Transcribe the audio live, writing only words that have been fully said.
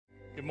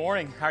Good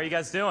morning. How are you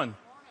guys doing?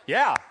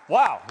 Yeah.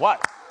 Wow.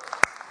 What?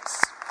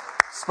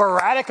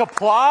 Sporadic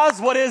applause?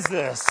 What is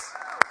this?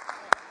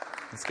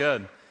 It's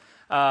good.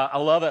 I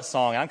love that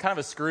song. I'm kind of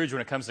a Scrooge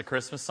when it comes to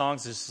Christmas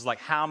songs. It's just like,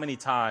 how many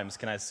times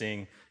can I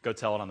sing Go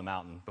Tell It on the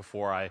Mountain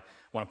before I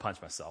want to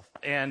punch myself?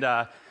 And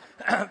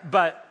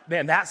but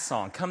man, that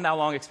song, Come Thou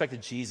Long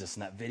Expected Jesus,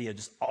 in that video,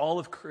 just all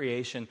of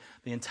creation,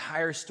 the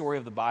entire story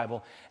of the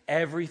Bible,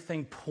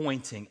 everything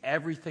pointing.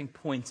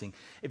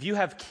 If you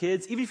have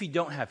kids, even if you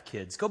don't have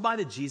kids, go buy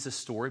the Jesus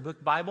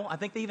Storybook Bible. I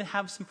think they even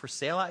have some for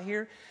sale out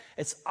here.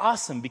 It's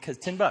awesome because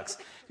 $10,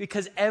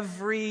 because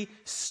every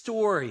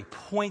story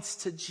points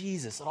to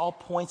Jesus. It all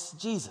points to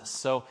Jesus.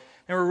 So,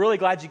 and we're really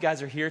glad you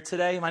guys are here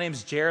today. My name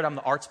is Jared. I'm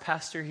the arts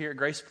pastor here at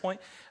Grace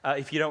Point.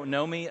 If you don't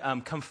know me,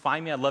 come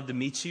find me. I'd love to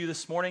meet you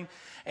this morning.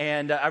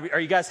 And are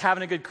you guys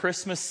having a good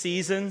Christmas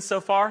season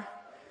so far?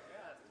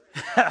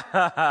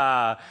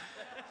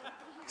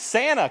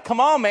 Santa, come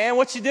on, man.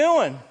 What you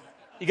doing?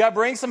 You got to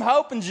bring some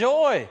hope and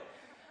joy.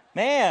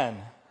 Man,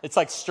 it's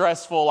like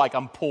stressful, like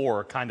I'm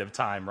poor kind of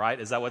time, right?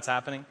 Is that what's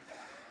happening?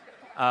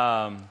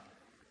 Man,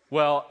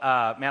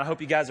 I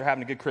hope you guys are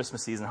having a good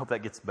Christmas season. I hope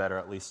that gets better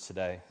at least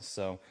today.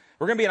 So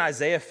we're going to be in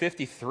Isaiah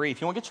 53.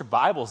 If you want to get your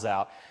Bibles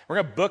out, we're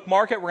going to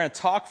bookmark it. We're going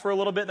to talk for a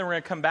little bit, then we're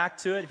going to come back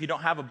to it. If you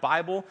don't have a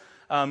Bible,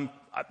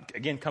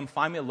 again, come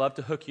find me. I'd love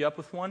to hook you up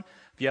with one.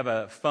 If you have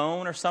a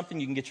phone or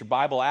something, you can get your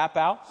Bible app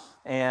out.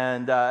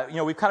 And,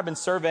 we've kind of been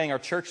surveying our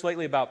church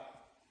lately about,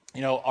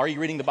 are you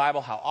reading the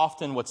Bible? How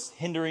often? What's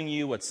hindering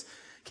you? What's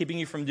keeping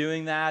you from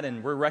doing that?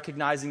 And we're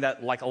recognizing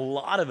that, like a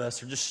lot of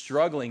us, are just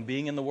struggling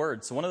being in the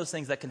Word. So one of those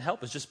things that can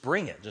help is just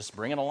bring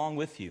it along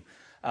with you.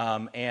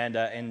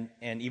 And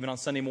even on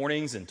Sunday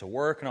mornings and to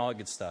work and all that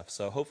good stuff.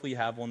 So hopefully you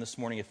have one this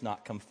morning. If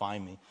not, come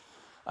find me.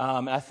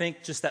 And I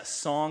think just that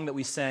song that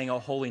we sang, Oh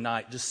Holy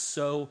Night, just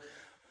so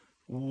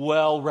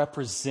well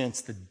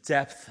represents the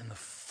depth and the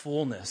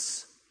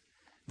fullness,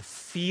 the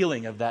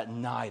feeling of that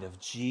night of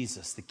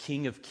Jesus, the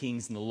King of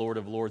Kings and the Lord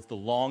of Lords, the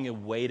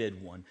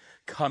long-awaited one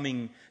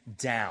coming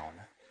down.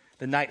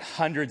 The night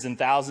hundreds and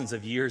thousands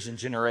of years and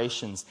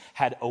generations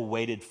had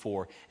awaited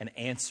for, an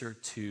answer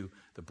to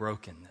the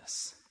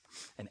brokenness,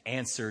 an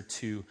answer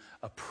to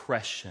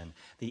oppression,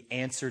 the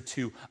answer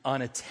to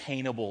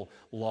unattainable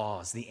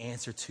laws, the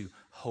answer to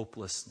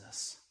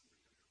hopelessness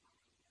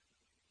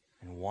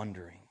and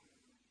wondering.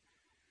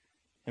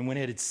 And when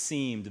it had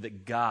seemed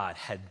that God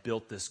had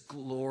built this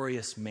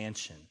glorious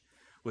mansion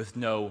with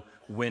no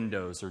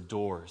windows or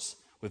doors,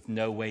 with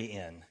no way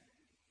in,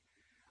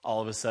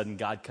 all of a sudden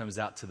God comes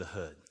out to the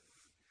hood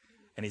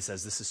and he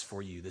says, this is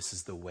for you. This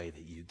is the way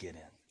that you get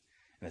in.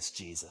 And it's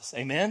Jesus.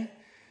 Amen?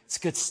 It's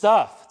good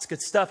stuff. It's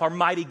good stuff. Our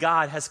mighty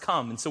God has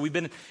come. And so we've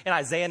been in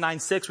Isaiah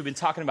 9:6. We've been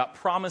talking about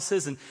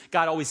promises and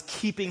God always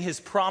keeping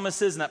his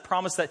promises, and that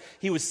promise that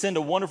he would send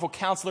a wonderful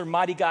counselor,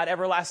 mighty God,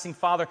 everlasting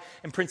Father,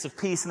 and Prince of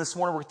Peace. And this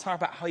morning we're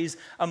talking about how he's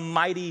a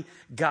mighty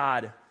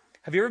God.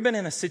 Have you ever been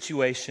in a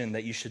situation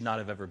that you should not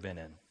have ever been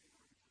in?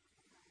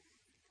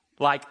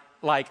 Like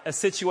a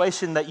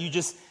situation that you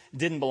just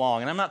didn't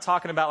belong. And I'm not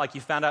talking about like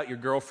you found out your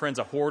girlfriend's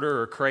a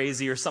hoarder or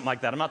crazy or something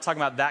like that. I'm not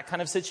talking about that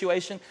kind of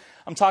situation.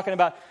 I'm talking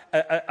about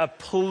a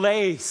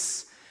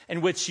place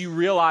in which you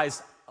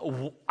realize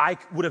I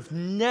would have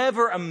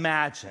never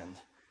imagined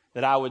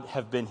that I would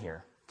have been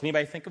here. Can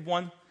anybody think of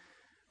one?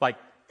 Like,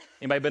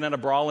 anybody been in a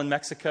brawl in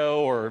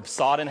Mexico or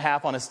sawed in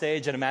half on a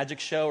stage at a magic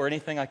show or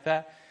anything like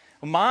that?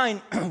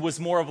 Mine was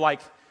more of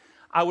like,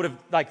 I would have,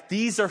 like,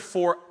 these are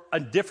for a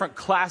different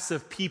class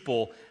of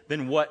people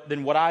than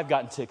what I've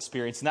gotten to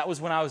experience. And that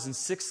was when I was in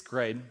 6th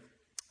grade.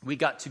 We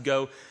got to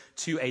go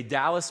to a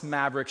Dallas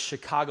Mavericks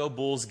Chicago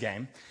Bulls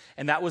game.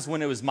 And that was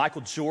when it was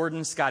Michael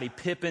Jordan, Scottie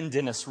Pippen,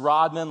 Dennis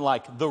Rodman,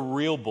 like the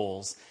real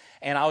Bulls.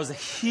 And I was a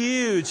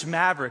huge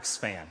Mavericks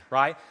fan,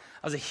 right?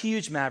 I was a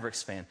huge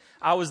Mavericks fan.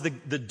 I was the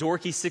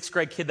dorky 6th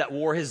grade kid that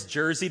wore his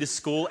jersey to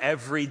school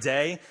every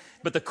day.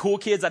 But the cool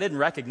kids, I didn't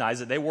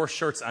recognize it. They wore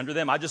shirts under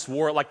them. I just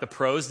wore it like the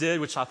pros did,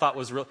 which I thought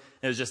was real.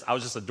 I was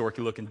just a dorky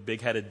looking,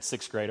 big-headed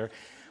 6th grader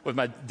with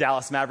my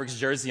Dallas Mavericks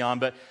jersey on.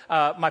 But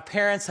my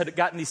parents had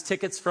gotten these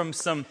tickets from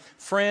some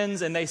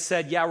friends, and they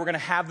said, yeah, we're going to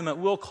have them at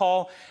Will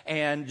Call,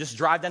 and just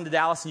drive down to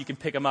Dallas and you can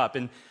pick them up.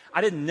 And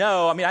I didn't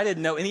know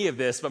any of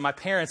this, but my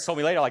parents told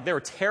me later, like, they were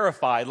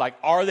terrified. Like,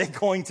 are they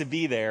going to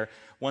be there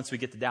once we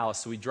get to Dallas?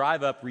 So we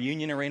drive up,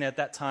 Reunion Arena at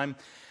that time,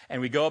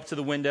 and we go up to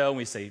the window and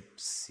we say,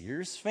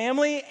 Sears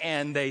family?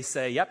 And they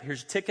say, yep,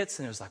 here's your tickets.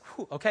 And it was like,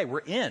 whew, okay, we're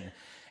in.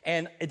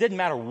 And it didn't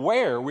matter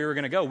where we were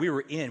going to go. We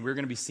were in. We were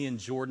going to be seeing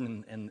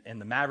Jordan and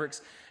the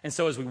Mavericks. And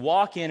so as we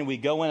walk in and we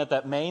go in at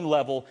that main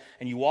level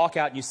and you walk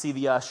out and you see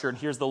the usher and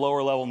here's the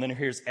lower level and then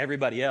here's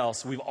everybody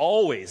else. We've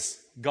always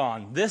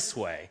gone this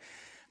way.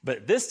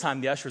 But this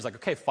time the usher is like,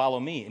 okay, follow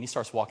me. And he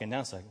starts walking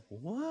down. It's like,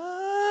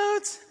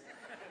 what?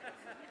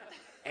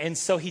 And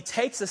so he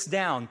takes us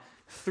down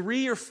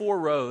 3 or 4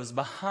 rows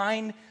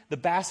behind the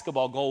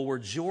basketball goal where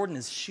Jordan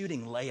is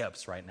shooting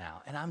layups right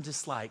now. And I'm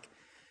just like,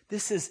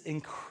 this is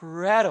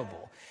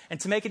incredible. And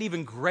to make it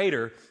even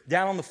greater,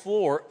 down on the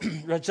floor,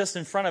 just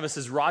in front of us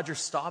is Roger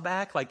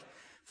Staubach, like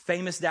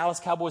famous Dallas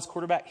Cowboys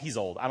quarterback. He's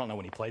old. I don't know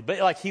when he played, but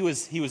like he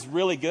was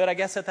really good, I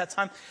guess, at that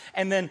time.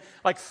 And then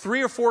like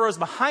 3 or 4 rows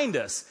behind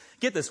us,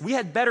 get this, we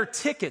had better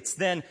tickets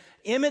than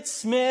Emmitt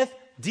Smith,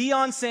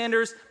 Deion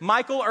Sanders,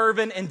 Michael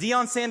Irvin, and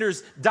Deion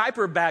Sanders'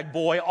 diaper bag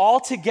boy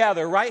all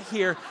together right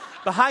here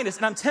behind us.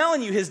 And I'm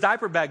telling you, his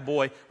diaper bag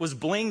boy was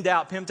blinged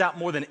out, pimped out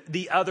more than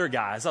the other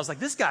guys. I was like,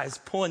 this guy's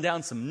pulling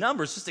down some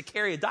numbers just to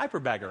carry a diaper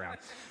bag around.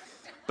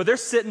 But they're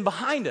sitting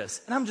behind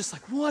us. And I'm just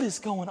like, what is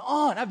going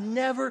on? I've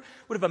never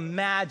would have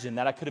imagined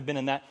that I could have been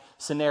in that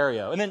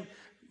scenario. And then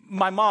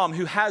my mom,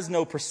 who has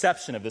no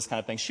perception of this kind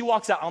of thing, she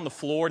walks out on the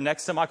floor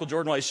next to Michael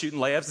Jordan while he's shooting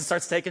layups and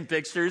starts taking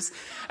pictures.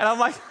 And I'm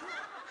like,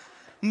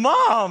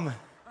 Mom.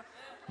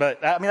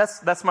 But I mean,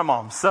 that's my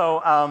mom.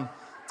 So I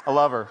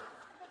love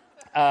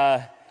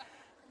her.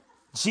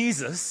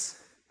 Jesus,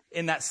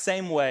 in that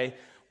same way,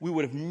 we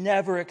would have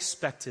never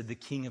expected the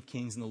King of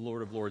Kings and the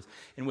Lord of Lords,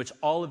 in which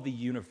all of the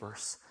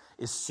universe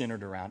is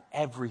centered around.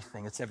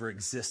 Everything that's ever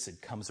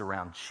existed comes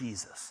around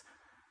Jesus.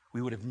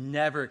 We would have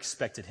never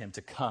expected him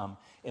to come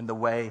in the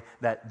way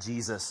that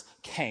Jesus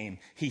came.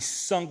 He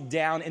sunk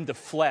down into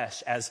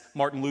flesh, as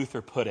Martin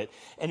Luther put it,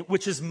 and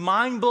which is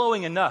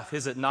mind-blowing enough,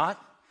 is it not?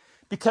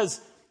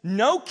 Because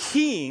no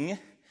king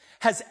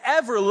has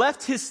ever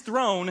left his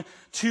throne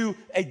to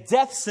a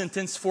death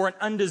sentence for an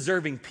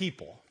undeserving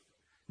people.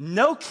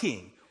 No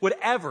king would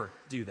ever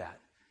do that.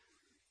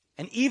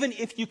 And even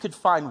if you could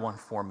find one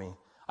for me,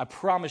 I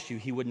promise you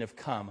he wouldn't have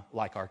come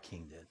like our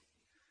King did.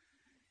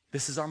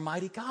 This is our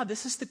mighty God.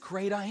 This is the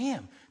great I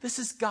am. This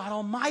is God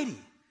Almighty.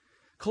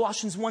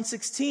 Colossians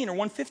 1:16 or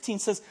 1:15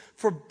 says,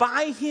 for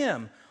by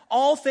him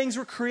all things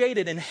were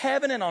created in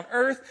heaven and on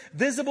earth,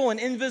 visible and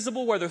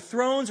invisible, whether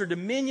thrones or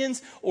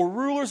dominions or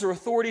rulers or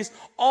authorities,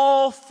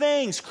 all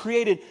things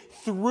created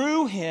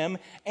through him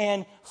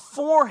and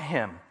for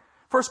him.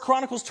 1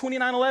 Chronicles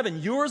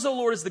 29:11, yours, O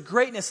Lord, is the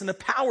greatness and the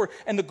power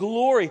and the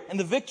glory and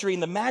the victory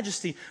and the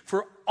majesty,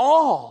 for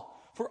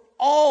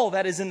all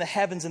that is in the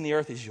heavens and the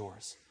earth is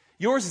yours.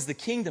 Yours is the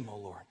kingdom, O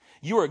Lord.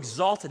 You are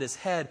exalted as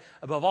head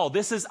above all.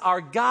 This is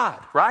our God,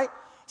 right?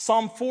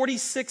 Psalm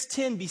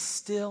 46:10, be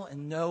still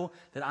and know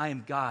that I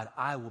am God.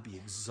 I will be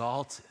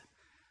exalted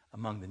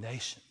among the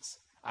nations.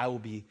 I will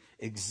be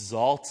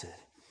exalted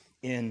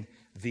in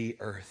the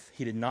earth.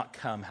 He did not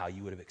come how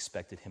you would have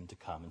expected him to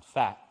come. In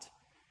fact,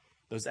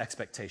 those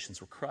expectations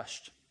were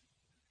crushed.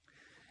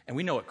 And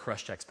we know what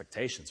crushed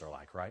expectations are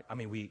like, right? I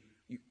mean,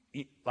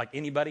 like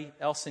anybody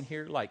else in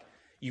here, like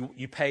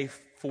you pay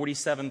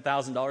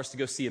 $47,000 to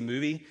go see a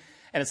movie,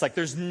 and it's like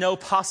there's no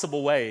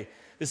possible way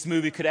this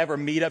movie could ever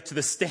meet up to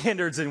the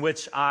standards in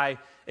which I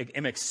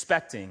am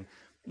expecting.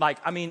 Like,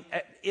 I mean,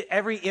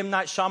 every M.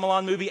 Night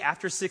Shyamalan movie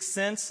after Sixth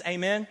Sense,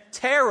 amen?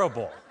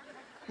 Terrible.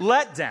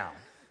 Letdown.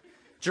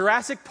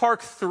 Jurassic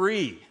Park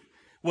 3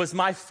 was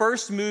my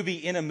first movie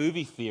in a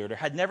movie theater.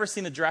 Had never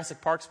seen the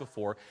Jurassic Parks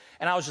before.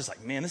 And I was just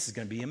like, man, this is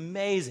going to be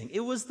amazing.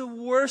 It was the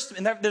worst.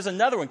 And there's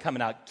another one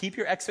coming out. Keep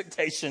your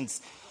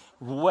expectations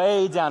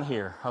way down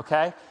here,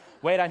 okay?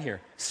 Way down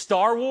here.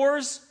 Star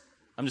Wars.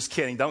 I'm just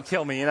kidding. Don't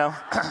kill me, you know.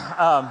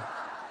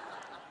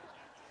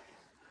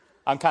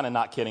 I'm kind of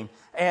not kidding.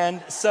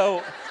 And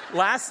so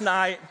last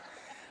night,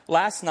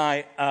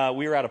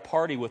 we were at a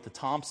party with the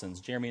Thompsons,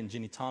 Jeremy and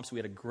Jenny Thompson. We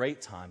had a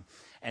great time.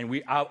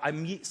 And I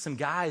meet some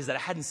guys that I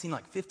hadn't seen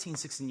like 15,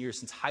 16 years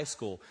since high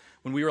school,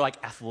 when we were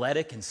like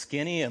athletic and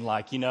skinny and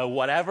like, you know,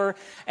 whatever.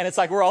 And it's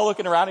like we're all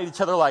looking around at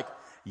each other like,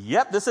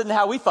 yep, this isn't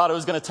how we thought it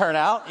was going to turn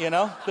out, you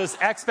know. Those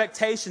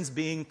expectations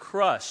being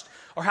crushed.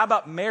 Or how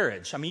about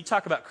marriage? I mean, you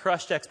talk about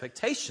crushed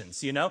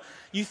expectations, you know.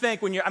 You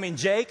think when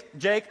Jake,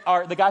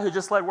 the guy who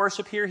just led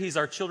worship here, he's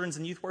our children's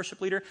and youth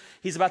worship leader.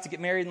 He's about to get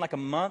married in like a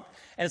month.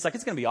 And it's like,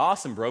 it's going to be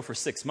awesome, bro, for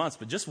 6 months,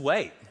 but just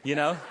wait, you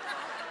know.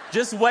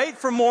 Just wait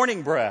for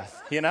morning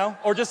breath, you know,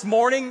 or just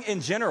morning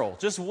in general.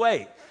 Just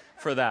wait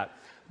for that.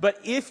 But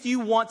if you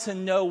want to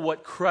know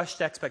what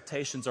crushed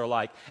expectations are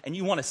like, and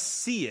you want to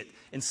see it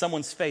in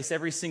someone's face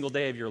every single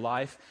day of your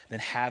life, then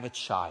have a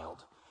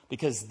child,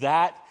 because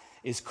that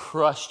is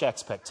crushed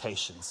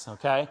expectations,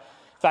 okay? In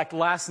fact,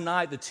 last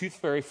night, the tooth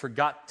fairy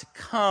forgot to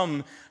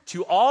come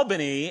to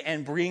Albany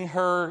and bring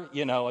her,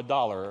 you know, $1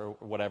 or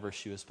whatever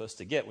she was supposed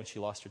to get when she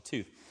lost her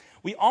tooth.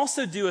 We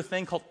also do a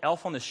thing called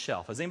Elf on the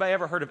Shelf. Has anybody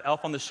ever heard of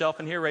Elf on the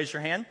Shelf in here? Raise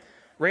your hand.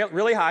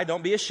 Really high.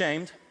 Don't be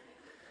ashamed.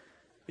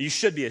 You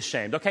should be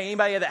ashamed. Okay,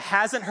 anybody that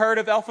hasn't heard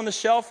of Elf on the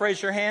Shelf,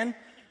 raise your hand.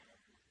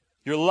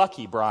 You're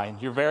lucky, Brian.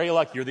 You're very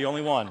lucky. You're the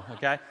only one,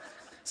 okay?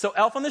 So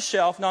Elf on the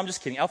Shelf, no, I'm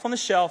just kidding. Elf on the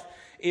Shelf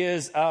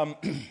is,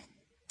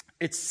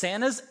 it's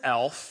Santa's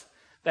elf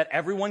that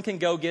everyone can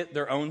go get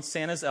their own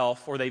Santa's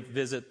elf, or they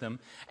visit them,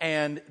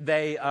 and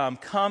they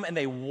come and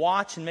they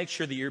watch and make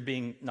sure that you're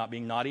not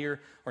being naughty or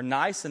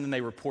nice, and then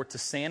they report to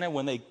Santa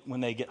when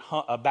they get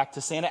back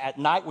to Santa at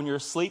night when you're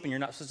asleep and you're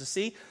not supposed to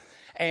see.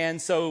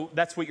 And so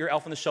that's what your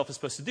Elf on the Shelf is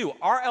supposed to do.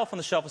 Our Elf on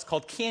the Shelf is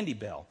called Candy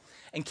Bell.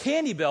 And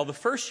Candy Bell, the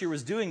first year,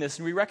 was doing this,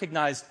 and we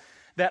recognized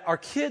that our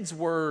kids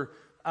were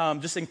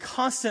just in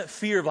constant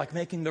fear of like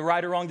making the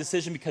right or wrong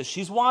decision because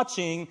she's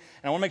watching, and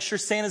I want to make sure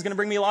Santa's going to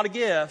bring me a lot of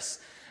gifts.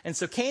 And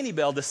so Candy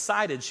Bell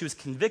decided, she was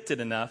convicted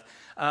enough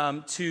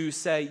to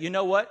say, you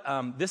know what,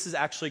 this is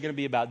actually going to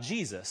be about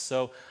Jesus.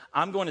 So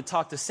I'm going to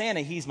talk to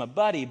Santa. He's my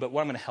buddy, but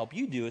what I'm going to help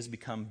you do is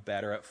become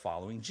better at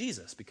following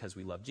Jesus because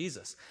we love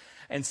Jesus.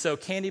 And so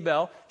Candy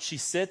Bell, she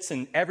sits,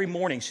 and every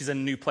morning she's in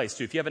a new place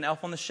too. If you have an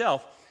elf on the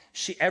shelf,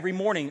 every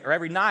morning or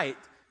every night,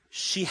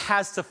 she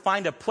has to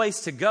find a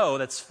place to go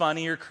that's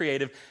funny or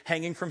creative,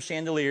 hanging from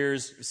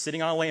chandeliers,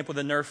 sitting on a lamp with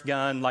a Nerf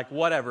gun, like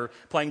whatever,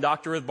 playing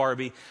doctor with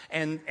Barbie.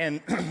 And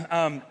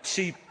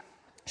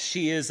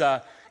she is,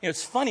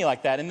 it's funny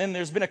like that. And then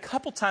there's been a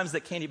couple times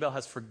that Candy Bell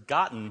has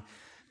forgotten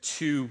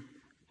to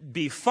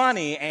be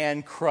funny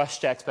and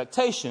crushed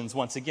expectations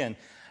once again.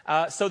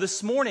 So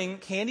this morning,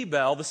 Candy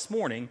Bell was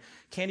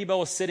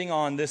sitting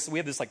on this, we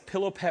have this like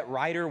pillow pet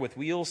rider with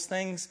wheels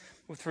things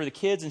for the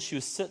kids, and she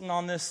was sitting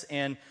on this,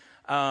 and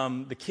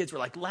the kids were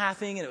like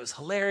laughing, and it was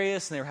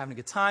hilarious, and they were having a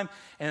good time.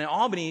 And then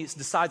Albany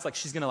decides like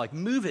she's going to like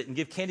move it and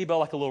give Candy Bell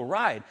like a little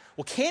ride.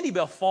 Well, Candy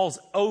Bell falls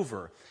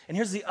over. And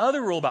here's the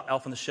other rule about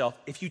Elf on the Shelf.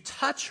 If you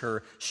touch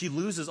her, she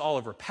loses all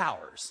of her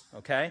powers,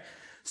 okay?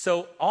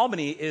 So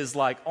Albany is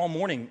like all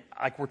morning,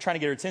 like we're trying to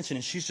get her attention,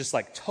 and she's just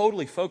like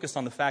totally focused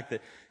on the fact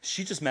that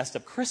she just messed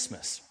up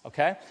Christmas,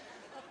 okay?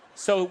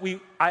 So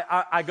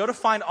I go to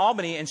find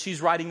Albany, and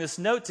she's writing this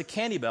note to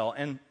Candy Bell,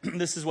 and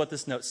this is what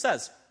this note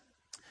says.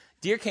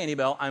 Dear Candy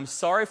Bell, I'm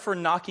sorry for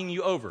knocking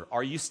you over.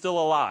 Are you still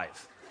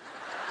alive?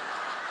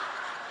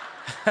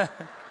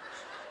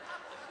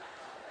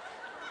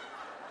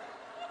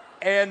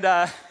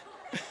 And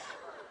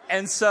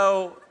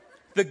so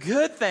the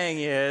good thing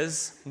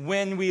is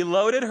when we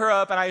loaded her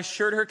up and I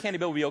assured her Candy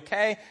Bell would be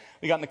okay,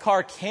 we got in the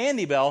car,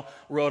 Candy Bell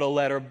wrote a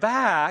letter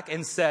back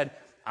and said,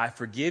 I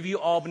forgive you,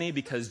 Albany,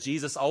 because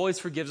Jesus always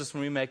forgives us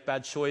when we make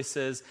bad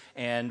choices,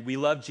 and we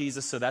love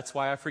Jesus, so that's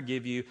why I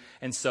forgive you.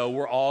 And so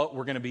we're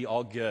going to be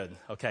all good,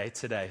 okay,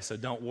 today. So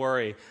don't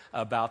worry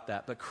about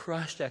that. But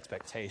crushed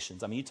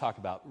expectations. I mean, you talk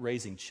about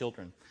raising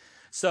children.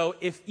 So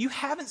if you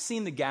haven't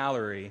seen the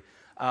gallery,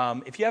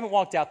 if you haven't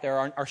walked out there,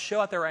 our show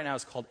out there right now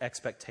is called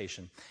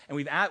Expectation. And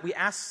we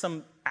asked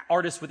some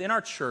artists within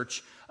our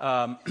church,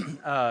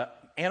 Anna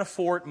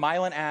Fort,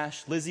 Mylan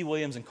Ash, Lizzie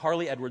Williams, and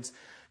Carly Edwards,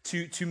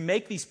 to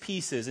make these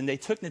pieces, and they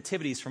took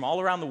nativities from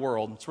all around the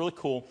world. It's really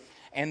cool.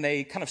 And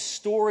they kind of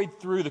storied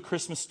through the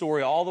Christmas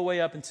story all the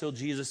way up until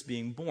Jesus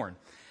being born.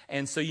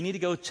 And so you need to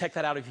go check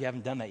that out if you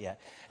haven't done that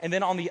yet. And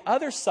then on the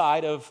other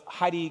side of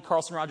Heidi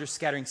Carlson Rogers'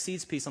 Scattering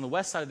Seeds piece, on the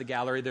west side of the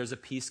gallery, there's a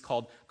piece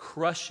called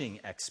Crushing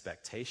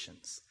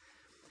Expectations.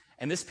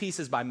 And this piece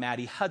is by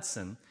Maddie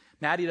Hudson.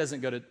 Maddie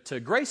doesn't go to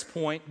Grace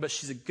Point, but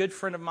she's a good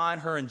friend of mine,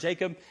 her and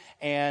Jacob,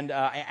 and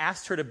I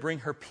asked her to bring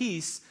her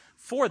piece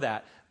for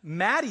that.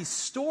 Maddie's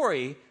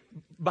story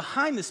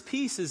behind this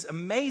piece is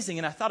amazing,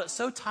 and I thought it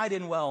so tied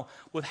in well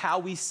with how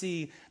we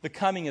see the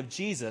coming of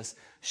Jesus.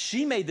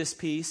 She made this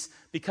piece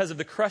because of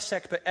the crushed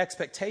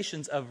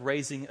expectations of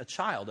raising a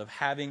child, of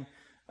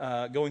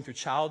going through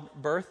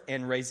childbirth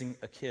and raising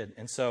a kid.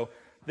 And so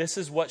this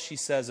is what she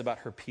says about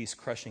her piece,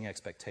 Crushing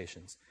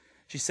Expectations.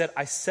 She said,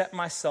 I set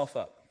myself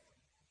up.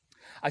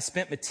 I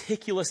spent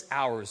meticulous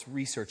hours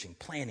researching,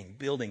 planning,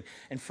 building,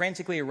 and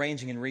frantically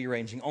arranging and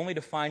rearranging, only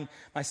to find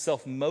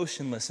myself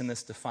motionless in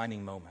this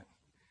defining moment.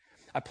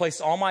 I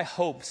placed all my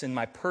hopes in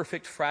my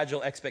perfect,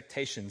 fragile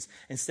expectations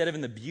instead of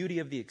in the beauty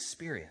of the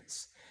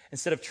experience,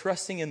 instead of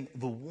trusting in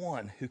the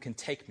one who can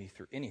take me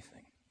through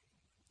anything.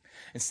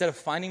 Instead of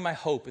finding my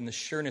hope in the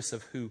sureness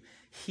of who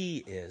he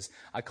is,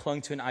 I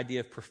clung to an idea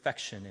of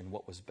perfection in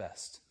what was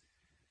best.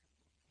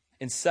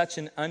 In such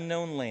an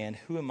unknown land,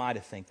 who am I to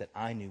think that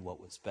I knew what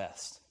was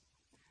best?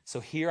 So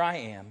here I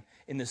am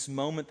in this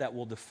moment that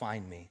will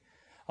define me.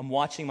 I'm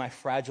watching my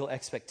fragile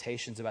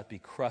expectations about to be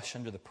crushed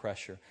under the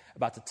pressure,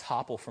 about to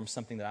topple from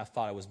something that I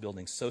thought I was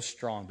building so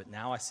strong, but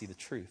now I see the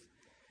truth.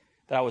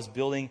 That I was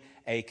building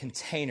a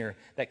container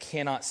that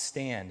cannot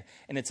stand,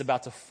 and it's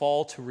about to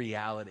fall to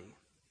reality.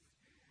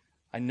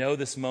 I know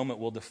this moment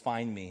will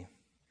define me.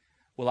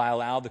 Will I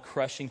allow the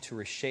crushing to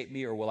reshape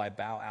me, or will I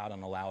bow out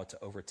and allow it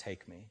to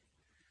overtake me?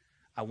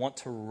 I want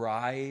to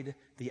ride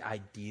the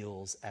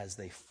ideals as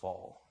they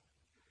fall,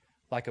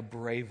 like a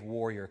brave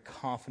warrior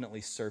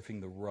confidently surfing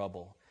the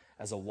rubble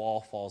as a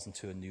wall falls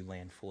into a new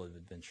land full of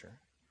adventure.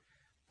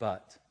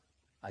 But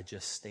I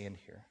just stand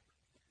here,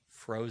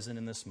 frozen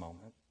in this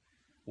moment.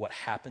 What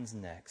happens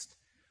next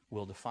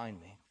will define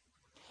me.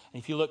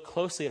 And if you look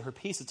closely at her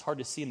piece, it's hard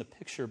to see in the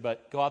picture,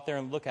 but go out there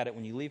and look at it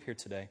when you leave here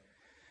today.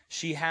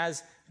 She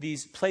has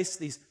these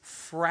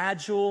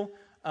fragile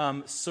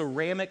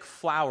ceramic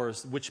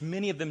flowers, which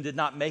many of them did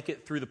not make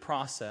it through the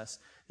process.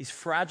 These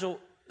fragile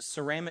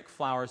ceramic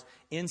flowers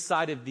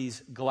inside of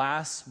these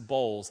glass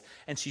bowls,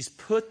 and she's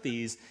put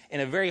these in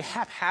a very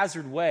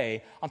haphazard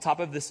way on top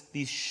of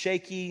these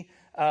shaky,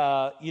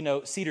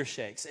 cedar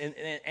shakes,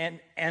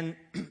 and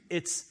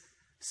it's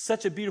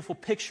such a beautiful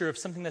picture of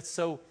something that's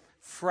so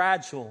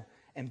fragile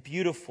and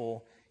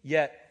beautiful,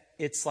 yet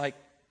it's like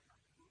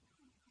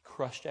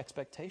crushed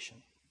expectation.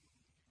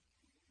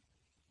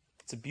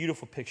 It's a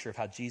beautiful picture of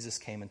how Jesus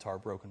came into our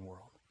broken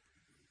world.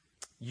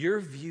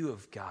 Your view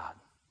of God,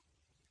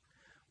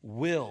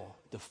 will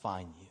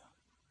define you.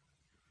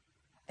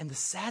 And the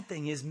sad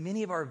thing is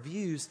many of our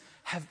views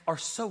are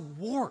so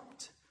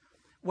warped,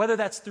 whether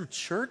that's through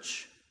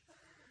church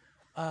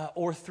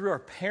or through our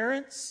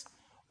parents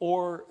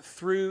or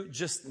through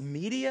just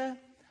media.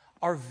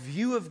 Our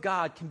view of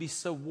God can be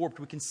so warped.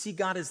 We can see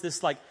God as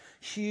this like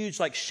huge,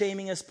 like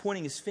shaming us,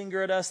 pointing his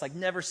finger at us, like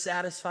never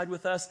satisfied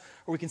with us.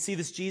 Or we can see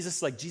this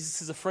Jesus, like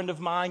Jesus is a friend of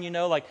mine,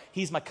 like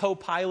he's my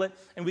co-pilot.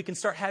 And we can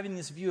start having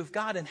this view of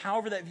God. And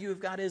however that view of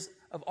God is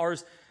of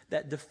ours,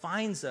 that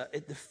defines us.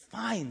 It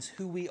defines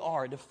who we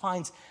are. It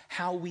defines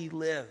how we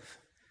live.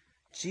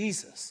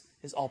 Jesus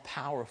is all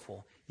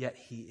powerful, yet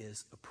he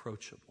is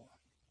approachable.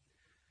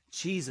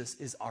 Jesus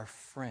is our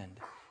friend,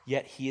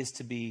 yet he is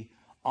to be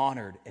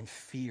honored and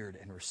feared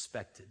and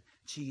respected.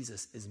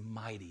 Jesus is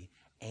mighty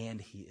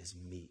and he is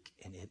meek,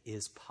 and it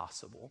is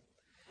possible.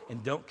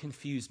 And don't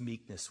confuse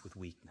meekness with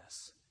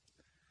weakness.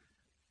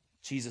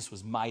 Jesus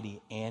was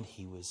mighty and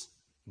he was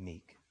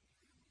meek.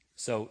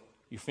 So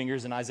your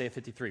finger's in Isaiah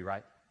 53,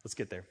 right? Let's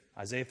get there.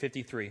 Isaiah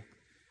 53,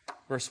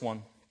 verse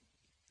 1.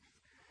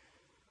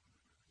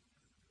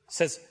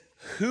 Says,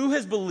 "Who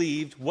has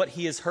believed what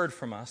he has heard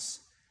from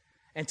us,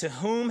 and to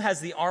whom has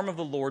the arm of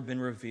the Lord been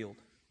revealed?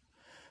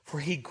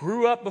 For he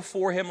grew up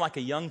before him like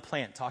a young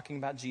plant," talking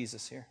about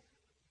Jesus here,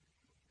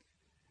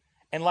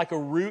 "and like a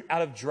root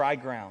out of dry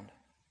ground.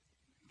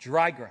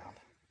 Dry ground.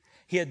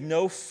 He had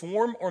no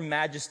form or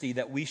majesty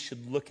that we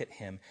should look at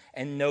him,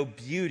 and no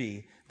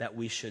beauty that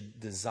we should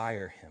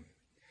desire him.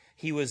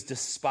 He was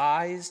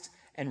despised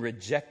and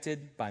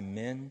rejected by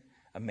men,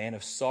 a man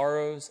of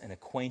sorrows and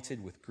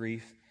acquainted with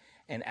grief.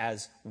 And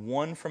as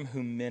one from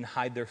whom men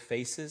hide their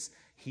faces,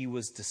 he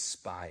was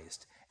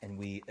despised, and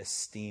we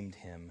esteemed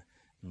him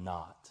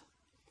not."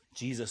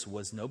 Jesus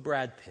was no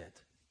Brad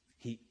Pitt.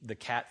 The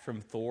cat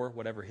from Thor,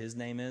 whatever his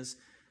name is,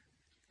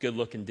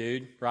 good-looking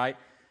dude, right?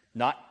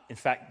 Not, in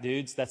fact,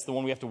 dudes, that's the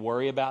one we have to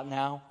worry about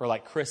now. Or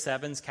like Chris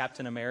Evans,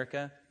 Captain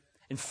America.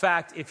 In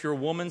fact, if your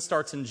woman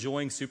starts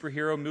enjoying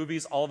superhero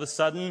movies all of a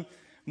sudden,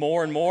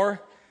 more and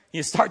more,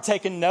 you start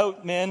taking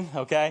note, men,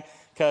 okay?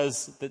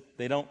 Because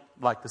they don't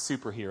like the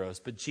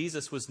superheroes. But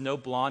Jesus was no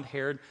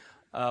blonde-haired,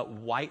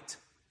 white,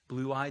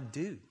 blue-eyed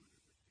dude.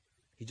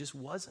 He just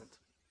wasn't.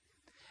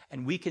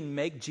 And we can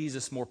make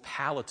Jesus more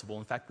palatable.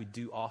 In fact, we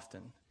do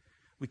often.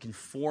 We can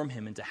form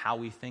him into how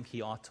we think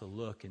he ought to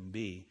look and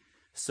be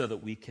so that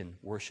we can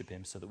worship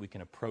him, so that we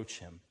can approach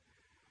him.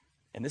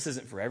 And this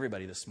isn't for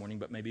everybody this morning,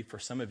 but maybe for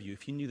some of you,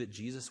 if you knew that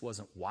Jesus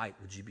wasn't white,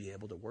 would you be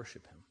able to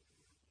worship him?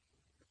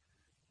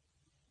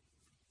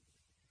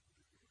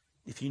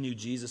 If you knew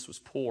Jesus was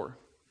poor,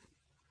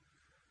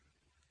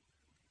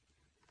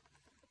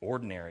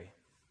 ordinary,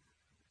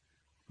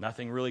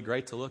 nothing really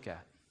great to look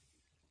at,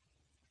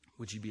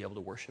 would you be able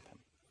to worship him?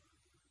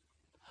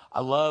 I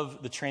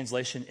love the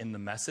translation in the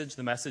Message.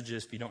 The Message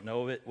is, if you don't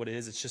know what it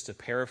is, it's just a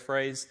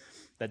paraphrase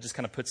that just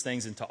kind of puts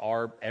things into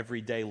our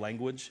everyday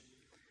language.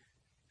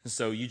 And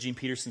so Eugene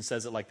Peterson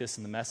says it like this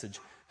in the Message: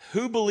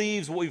 "Who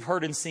believes what we've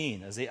heard and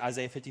seen?"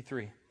 Isaiah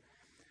 53.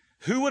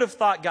 "Who would have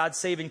thought God's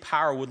saving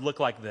power would look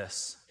like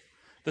this?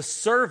 The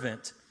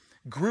servant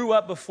grew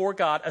up before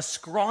God, a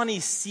scrawny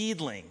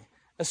seedling,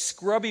 a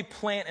scrubby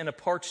plant in a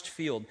parched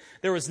field.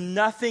 There was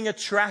nothing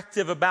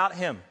attractive about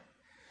him,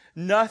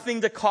 nothing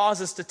to cause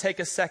us to take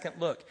a second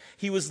look.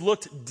 He was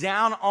looked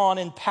down on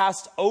and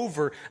passed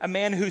over, a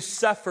man who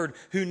suffered,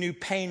 who knew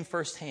pain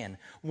firsthand.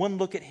 One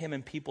look at him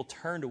and people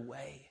turned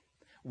away.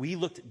 We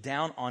looked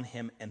down on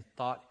him and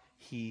thought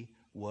he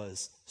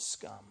was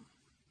scum."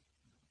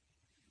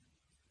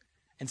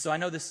 And so I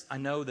know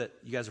that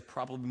you guys are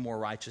probably more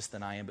righteous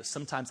than I am, but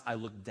sometimes I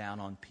look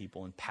down on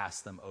people and pass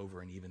them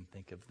over and even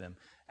think of them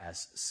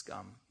as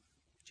scum.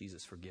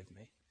 Jesus, forgive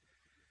me.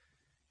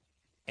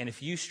 And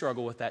if you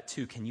struggle with that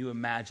too, can you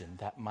imagine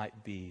that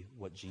might be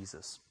what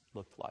Jesus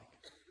lived like?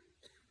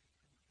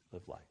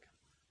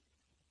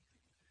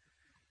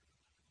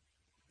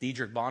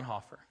 Dietrich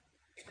Bonhoeffer,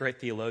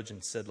 great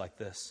theologian, said like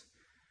this: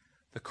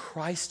 "The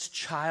Christ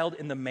child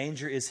in the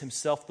manger is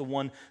himself the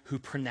one who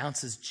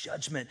pronounces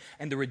judgment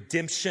and the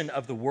redemption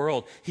of the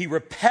world. He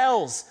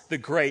repels the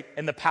great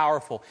and the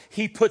powerful.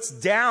 He puts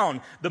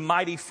down the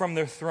mighty from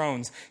their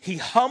thrones. He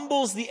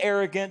humbles the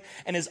arrogant,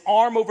 and his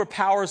arm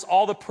overpowers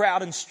all the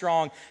proud and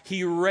strong.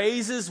 He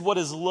raises what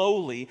is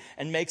lowly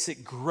and makes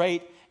it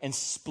great and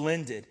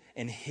splendid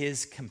in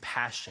his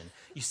compassion."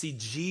 You see,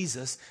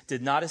 Jesus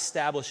did not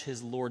establish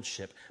his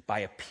lordship by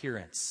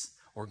appearance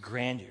or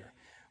grandeur,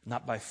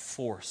 not by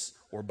force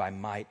or by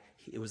might.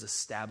 It was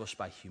established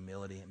by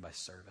humility and by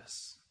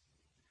service.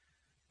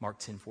 Mark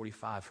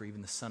 10:45, "For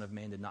even the Son of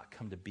Man did not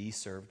come to be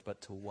served,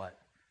 but to" what?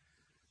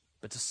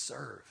 But to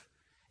serve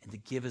and to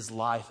give his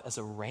life as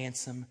a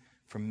ransom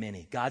for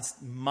many.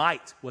 God's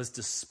might was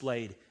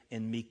displayed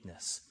in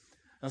meekness.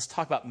 Now let's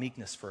talk about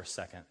meekness for a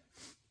second.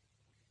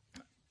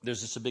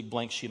 There's just a big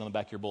blank sheet on the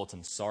back of your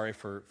bulletin. Sorry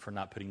for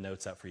not putting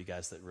notes out for you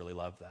guys that really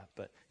love that,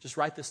 but just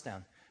write this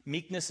down.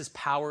 Meekness is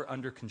power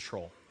under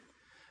control.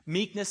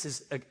 Meekness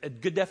is, a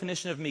good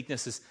definition of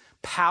meekness is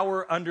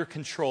power under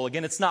control.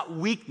 Again, it's not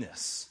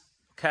weakness,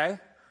 okay?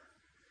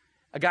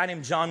 A guy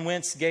named John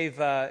Wentz gave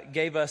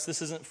us,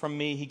 this isn't from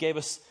me, he gave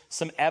us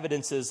some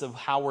evidences of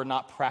how we're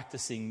not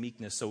practicing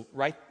meekness. So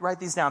write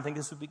these down. I think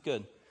this would be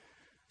good.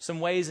 Some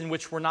ways in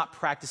which we're not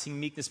practicing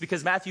meekness.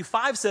 Because Matthew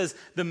 5 says,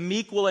 the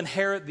meek will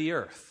inherit the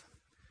earth.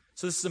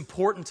 So this is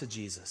important to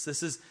Jesus.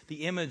 This is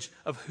the image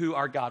of who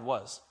our God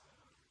was.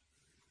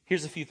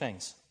 Here's a few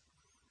things.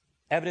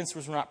 Evidence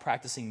was we're not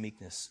practicing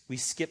meekness. We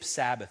skip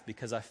Sabbath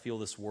because I feel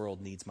this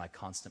world needs my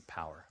constant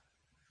power.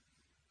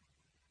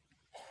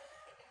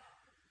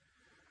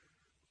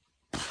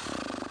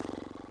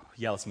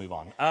 Yeah, let's move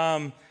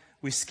on.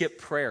 We skip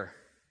prayer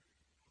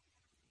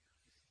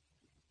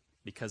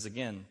because,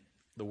 again,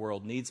 the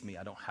world needs me.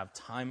 I don't have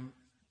time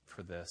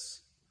for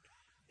this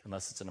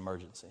unless it's an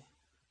emergency.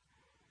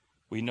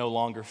 We no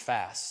longer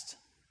fast.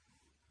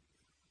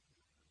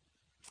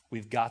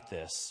 We've got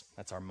this.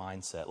 That's our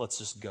mindset. Let's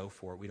just go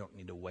for it. We don't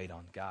need to wait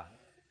on God.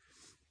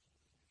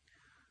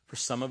 For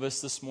some of us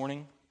this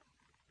morning,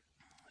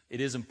 it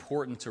is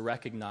important to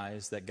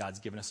recognize that God's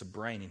given us a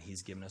brain and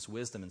He's given us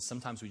wisdom. And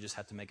sometimes we just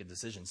have to make a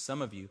decision.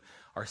 Some of you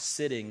are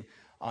sitting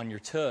on your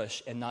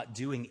tush and not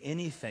doing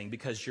anything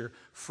because you're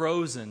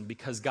frozen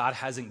because God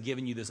hasn't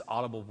given you this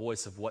audible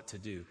voice of what to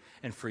do.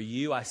 And for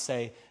you, I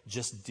say,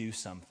 just do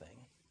something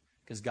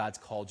because God's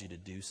called you to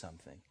do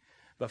something.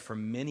 But for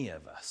many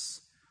of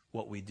us,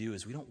 what we do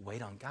is we don't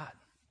wait on God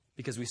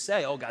because we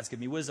say, oh, God's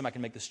given me wisdom. I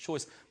can make this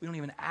choice. We don't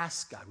even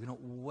ask God. We don't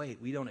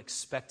wait. We don't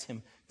expect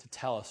Him to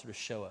tell us or to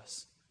show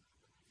us.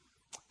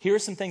 Here are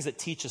some things that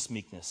teach us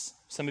meekness.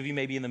 Some of you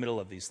may be in the middle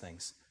of these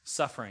things.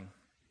 Suffering,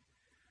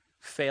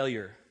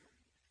 failure,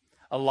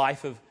 a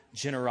life of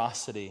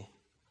generosity,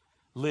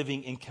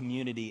 living in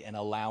community and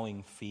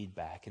allowing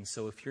feedback. And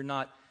so if you're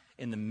not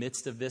in the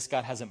midst of this,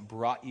 God hasn't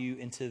brought you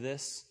into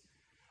this,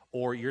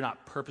 or you're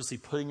not purposely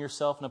putting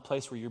yourself in a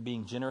place where you're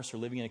being generous or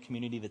living in a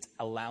community that's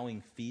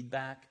allowing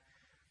feedback,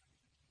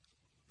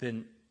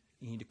 then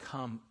you need to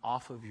come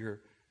off of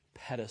your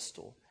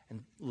pedestal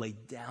and lay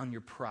down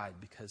your pride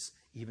because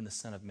even the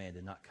Son of Man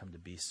did not come to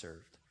be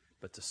served,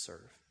 but to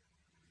serve.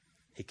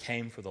 He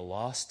came for the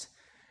lost,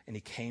 and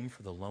He came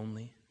for the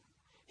lonely.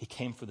 He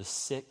came for the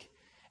sick,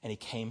 and He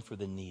came for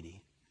the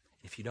needy.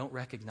 If you don't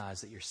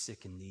recognize that you're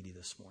sick and needy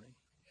this morning,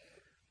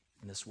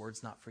 then this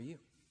word's not for you.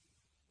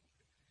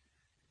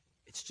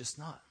 It's just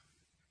not.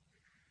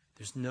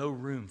 There's no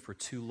room for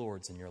two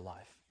lords in your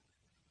life.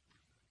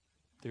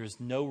 There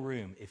is no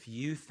room if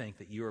you think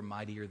that you are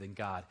mightier than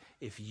God,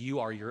 if you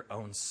are your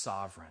own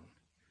sovereign,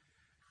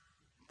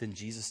 then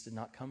Jesus did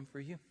not come for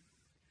you.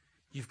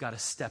 You've got to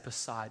step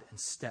aside and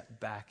step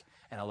back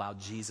and allow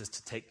Jesus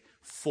to take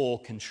full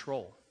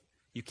control.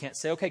 You can't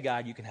say, okay,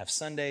 God, you can have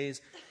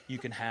Sundays, you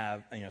can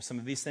have some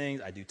of these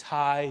things, I do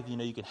tithe,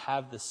 you can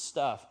have this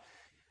stuff.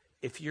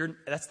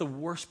 That's the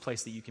worst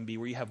place that you can be,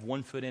 where you have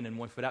one foot in and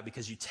one foot out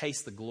because you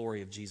taste the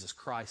glory of Jesus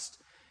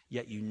Christ,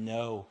 yet you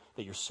know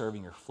that you're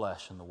serving your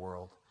flesh in the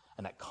world,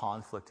 and that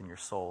conflict in your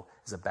soul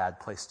is a bad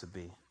place to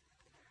be.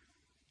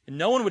 And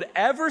no one would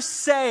ever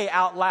say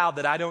out loud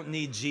that I don't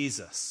need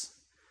Jesus.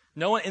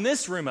 No one, in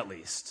this room at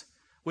least,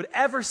 would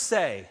ever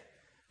say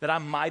that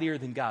I'm mightier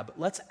than God. But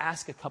let's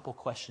ask a couple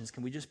questions.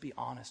 Can we just be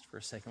honest for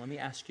a second? Let me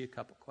ask you a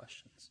couple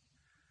questions.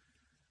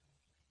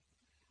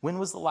 When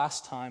was the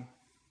last time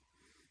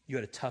you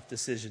had a tough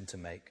decision to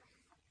make?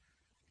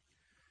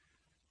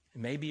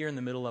 And maybe you're in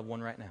the middle of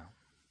one right now.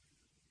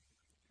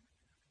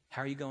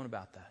 How are you going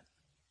about that?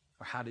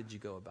 Or how did you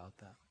go about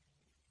that?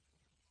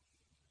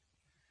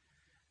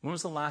 When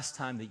was the last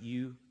time that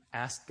you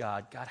asked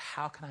God,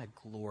 how can I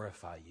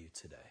glorify you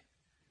today?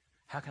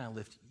 How can I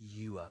lift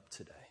you up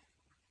today?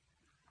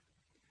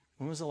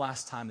 When was the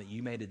last time that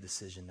you made a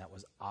decision that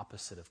was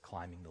opposite of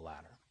climbing the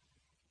ladder?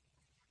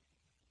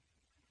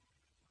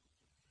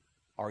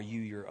 Are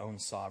you your own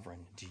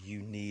sovereign? Do you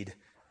need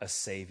a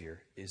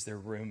Savior? Is there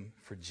room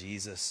for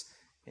Jesus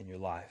in your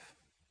life?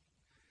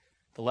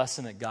 The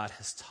lesson that God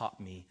has taught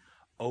me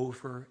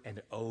over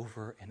and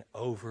over and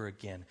over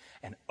again,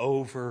 and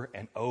over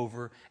and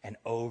over and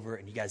over,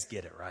 and you guys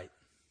get it, right?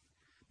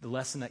 The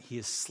lesson that He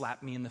has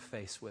slapped me in the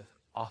face with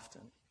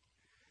often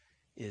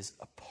is,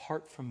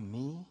 apart from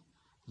me,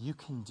 you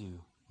can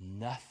do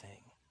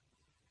nothing.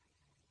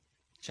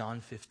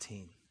 John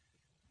 15.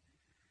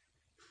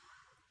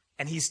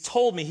 And He's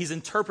told me, He's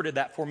interpreted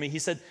that for me. He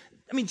said,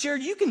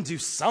 Jared, you can do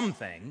some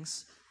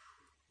things.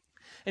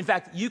 In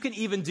fact, you can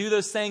even do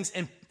those things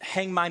and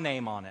hang my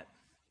name on it.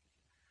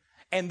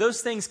 And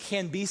those things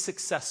can be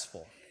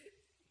successful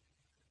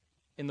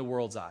in the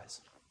world's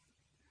eyes.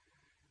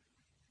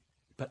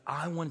 But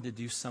I wanted to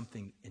do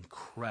something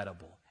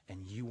incredible,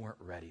 and you weren't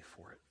ready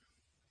for it.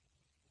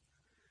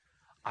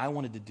 I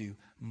wanted to do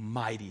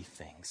mighty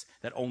things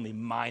that only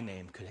my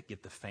name could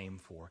get the fame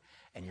for,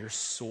 and your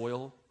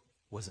soil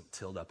wasn't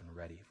tilled up and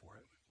ready for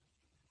it.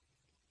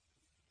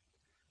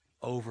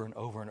 Over and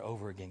over and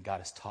over again, God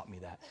has taught me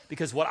that.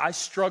 Because what I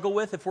struggle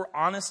with, if we're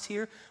honest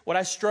here, what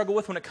I struggle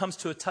with when it comes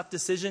to a tough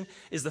decision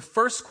is the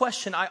first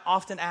question I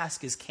often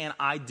ask is, can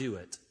I do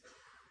it?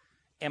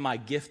 Am I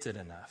gifted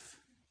enough?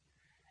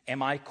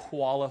 Am I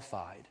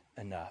qualified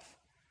enough?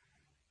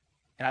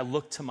 And I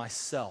look to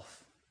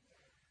myself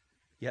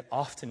Yet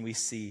often we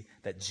see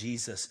that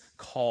Jesus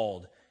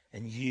called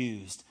and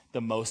used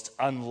the most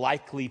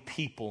unlikely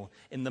people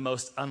in the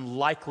most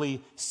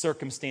unlikely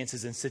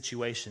circumstances and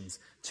situations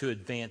to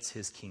advance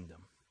his kingdom.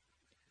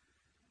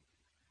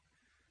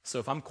 So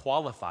if I'm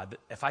qualified,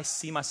 if I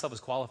see myself as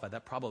qualified,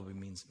 that probably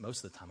means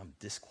most of the time I'm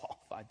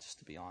disqualified, just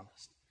to be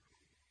honest.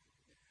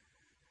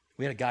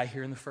 We had a guy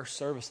here in the first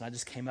service, and I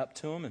just came up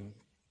to him,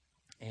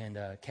 and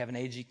Kevin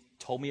Agee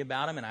told me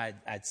about him, and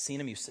I'd seen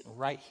him. He was sitting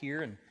right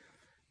here, and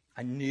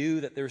I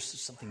knew that there was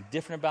something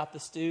different about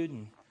this dude,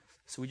 and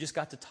so we just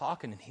got to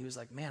talking, and he was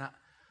like, man,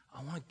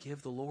 I want to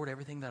give the Lord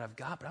everything that I've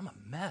got, but I'm a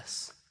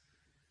mess.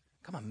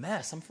 I'm a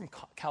mess. I'm from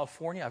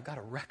California. I've got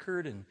a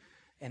record and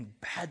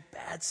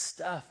bad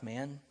stuff,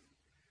 man.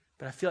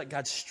 But I feel like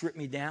God stripped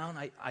me down.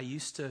 I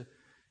used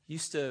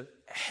to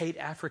hate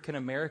African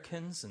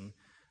Americans, and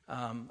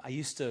I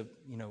used to,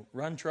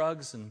 run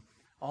drugs and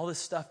all this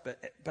stuff.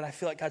 But I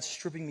feel like God's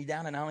stripping me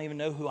down, and I don't even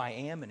know who I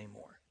am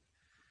anymore.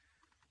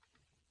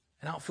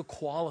 And I don't feel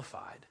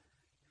qualified.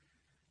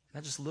 And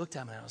I just looked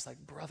at him and I was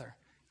like, brother,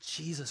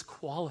 Jesus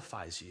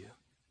qualifies you.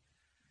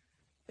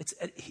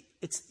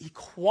 He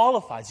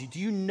qualifies you.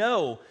 Do you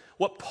know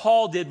what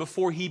Paul did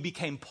before he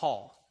became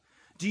Paul?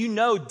 Do you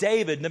know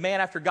David, the man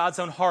after God's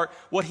own heart,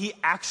 what he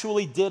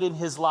actually did in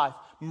his life?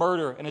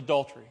 Murder and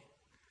adultery.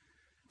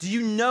 Do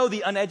you know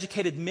the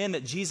uneducated men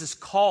that Jesus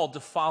called to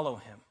follow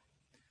him?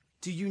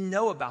 Do you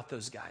know about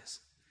those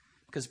guys?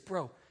 Because,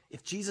 bro,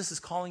 if Jesus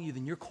is calling you,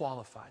 then you're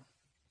qualified.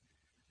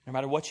 No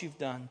matter what you've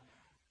done,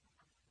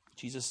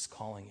 Jesus is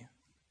calling you.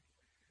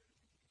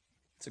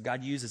 So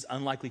God uses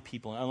unlikely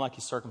people and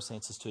unlikely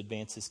circumstances to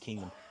advance his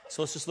kingdom.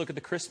 So let's just look at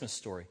the Christmas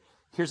story.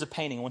 Here's a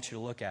painting I want you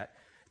to look at.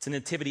 It's a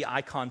nativity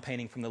icon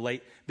painting from the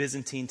late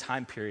Byzantine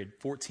time period,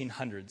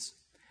 1400s.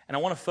 And I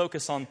want to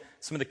focus on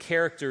some of the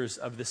characters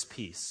of this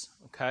piece,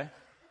 okay?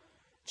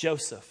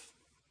 Joseph,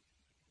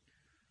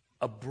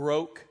 a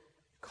broke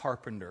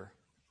carpenter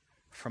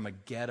from a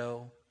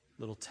ghetto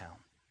little town.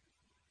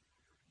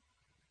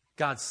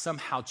 God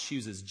somehow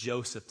chooses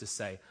Joseph to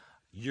say,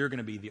 you're going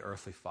to be the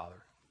earthly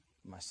father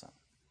of my son.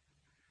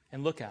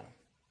 And look at him.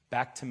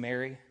 Back to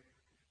Mary,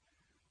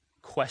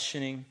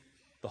 questioning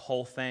the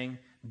whole thing,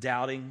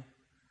 doubting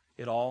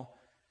it all.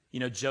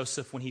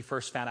 Joseph, when he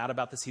first found out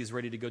about this, he was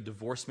ready to go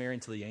divorce Mary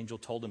until the angel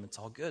told him, it's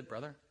all good,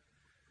 brother.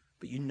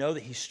 But you know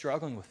that he's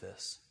struggling with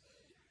this.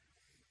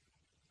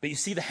 But you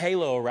see the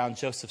halo around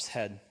Joseph's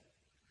head.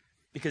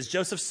 Because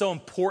Joseph's so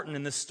important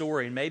in this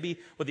story. And maybe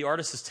what the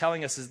artist is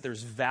telling us is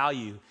there's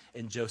value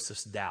in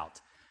Joseph's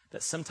doubt.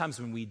 That sometimes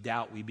when we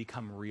doubt, we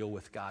become real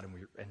with God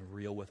and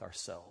real with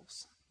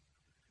ourselves.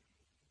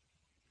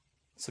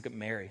 Let's look at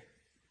Mary.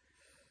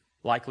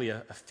 Likely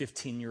a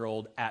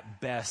 15-year-old,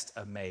 at best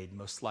a maid,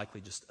 most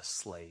likely just a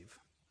slave.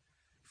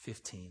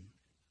 15.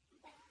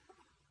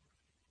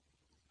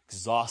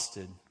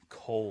 Exhausted,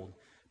 cold,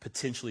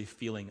 potentially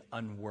feeling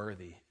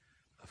unworthy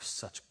of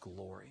such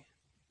glory.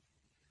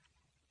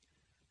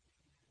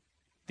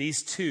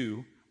 These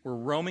two were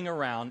roaming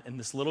around in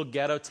this little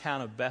ghetto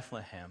town of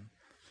Bethlehem,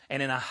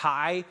 and in a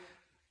high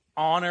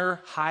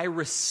honor, high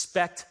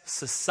respect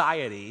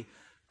society,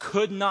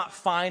 could not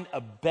find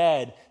a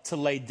bed to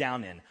lay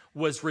down in,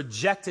 was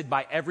rejected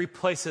by every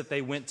place that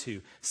they went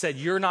to, said,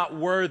 you're not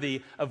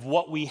worthy of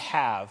what we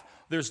have.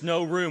 There's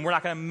no room. We're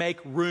not going to make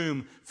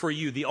room for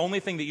you. The only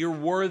thing that you're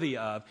worthy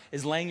of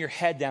is laying your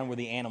head down where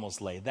the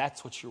animals lay.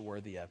 That's what you're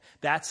worthy of.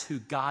 That's who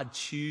God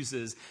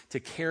chooses to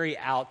carry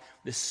out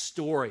this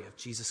story of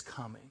Jesus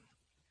coming.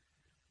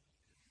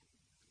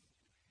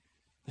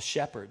 The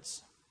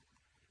shepherds,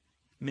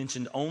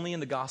 mentioned only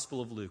in the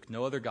Gospel of Luke,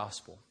 no other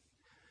gospel.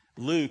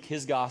 Luke,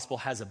 his gospel,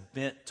 has a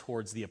bent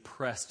towards the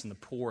oppressed and the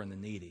poor and the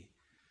needy.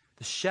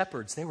 The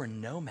shepherds, they were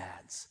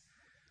nomads,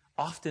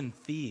 often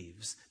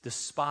thieves,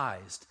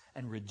 despised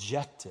and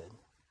rejected.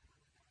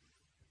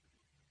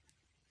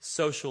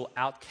 Social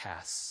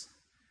outcasts.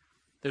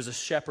 There's a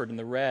shepherd in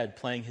the red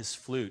playing his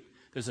flute.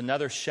 There's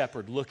another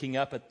shepherd looking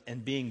up at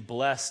and being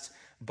blessed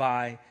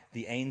by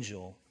the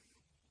angel.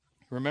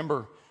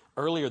 Remember,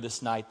 earlier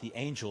this night, the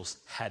angels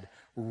had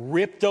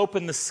ripped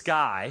open the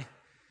sky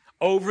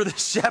over the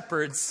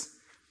shepherds,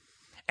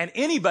 and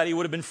anybody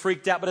would have been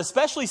freaked out, but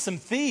especially some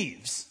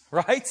thieves,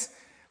 right?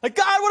 Like,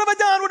 God, what have I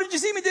done? What did you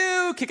see me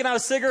do? Kicking out a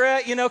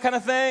cigarette, kind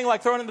of thing,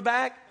 like throwing it in the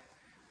back.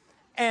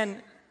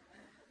 And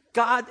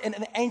God and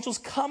the angels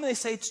come and they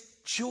say, it's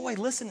joy.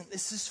 Listen,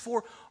 this is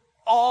for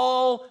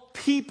all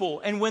people.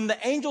 And when the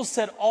angels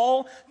said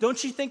all,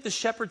 don't you think the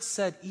shepherds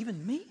said,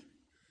 even me?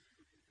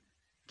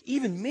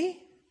 Even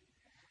me?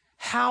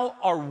 How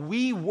are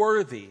we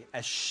worthy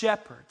as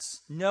shepherds,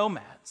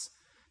 nomads,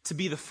 to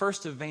be the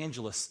first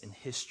evangelists in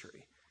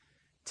history,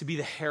 to be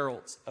the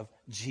heralds of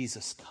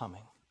Jesus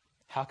coming?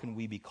 How can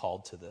we be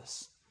called to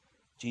this?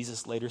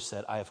 Jesus later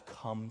said, I have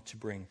come to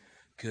bring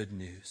good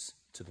news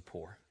to the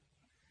poor.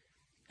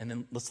 And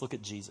then let's look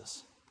at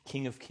Jesus,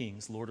 King of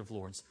Kings, Lord of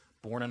Lords,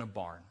 born in a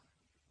barn.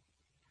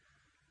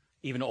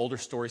 Even older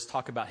stories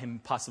talk about him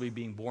possibly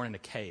being born in a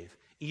cave.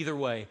 Either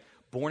way,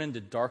 born into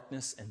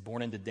darkness and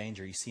born into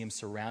danger. You see him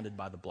surrounded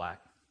by the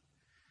black.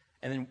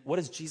 And then what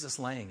is Jesus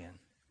laying in?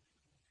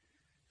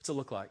 What's it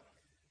look like?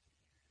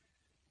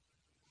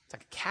 It's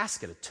like a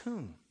casket, a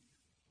tomb.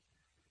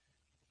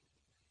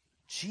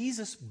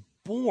 Jesus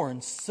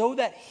born so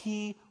that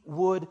he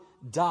would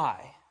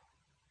die.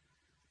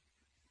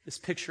 This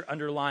picture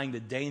underlying the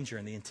danger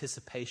and the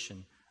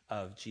anticipation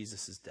of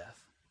Jesus' death.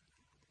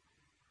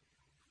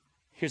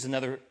 Here's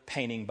another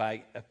painting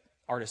by an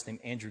artist named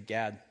Andrew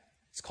Gadd.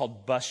 It's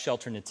called Bus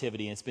Shelter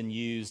Nativity, and it's been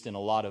used in a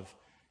lot of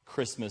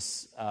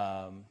Christmas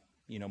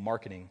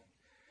marketing.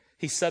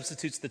 He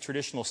substitutes the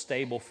traditional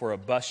stable for a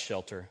bus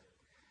shelter.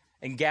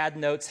 And Gadd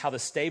notes how the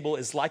stable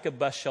is like a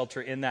bus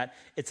shelter in that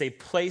it's a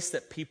place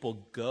that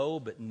people go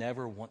but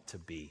never want to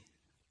be.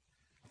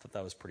 I thought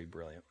that was pretty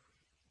brilliant.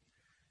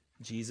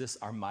 Jesus,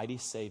 our mighty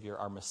Savior,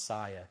 our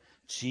Messiah,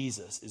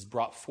 Jesus is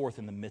brought forth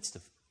in the midst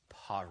of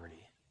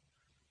poverty.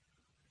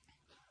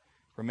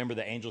 Remember,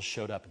 the angel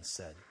showed up and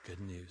said,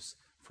 good news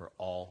for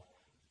all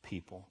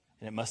people.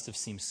 And it must have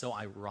seemed so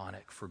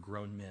ironic for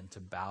grown men to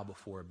bow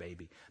before a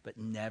baby, but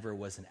never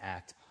was an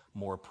act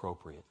more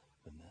appropriate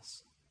than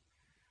this.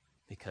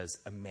 Because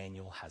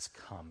Emmanuel has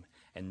come.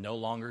 And no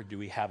longer do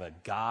we have a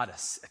God,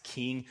 a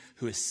king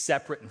who is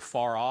separate and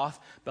far off.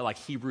 But like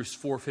Hebrews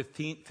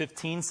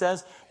 4:15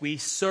 says,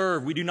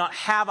 we do not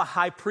have a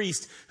high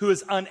priest who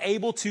is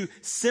unable to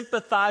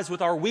sympathize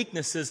with our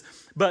weaknesses,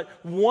 but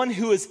one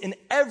who is in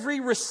every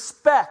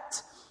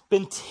respect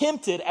been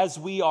tempted as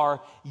we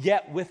are,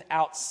 yet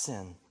without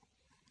sin.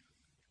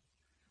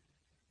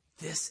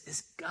 This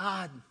is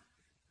God,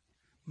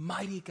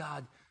 mighty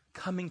God,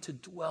 coming to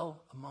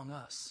dwell among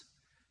us.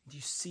 Do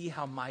you see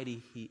how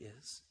mighty he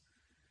is?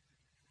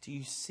 Do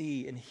you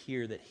see and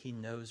hear that he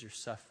knows your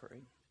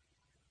suffering?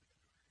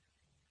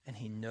 And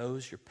he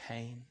knows your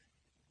pain?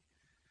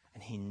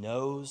 And he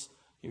knows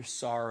your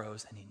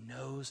sorrows? And he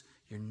knows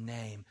your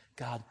name?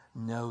 God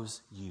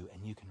knows you,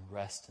 and you can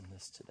rest in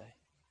this today.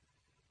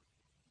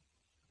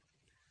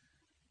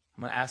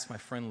 I'm going to ask my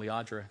friend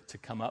Leandra to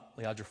come up,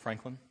 Leandra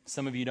Franklin.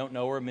 Some of you don't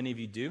know her, many of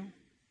you do.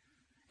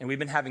 And we've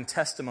been having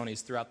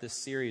testimonies throughout this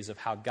series of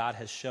how God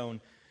has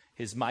shown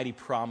his mighty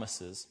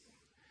promises.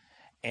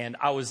 And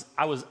I was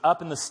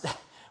up in the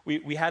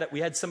we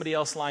had somebody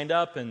else lined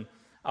up, and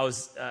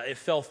it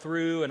fell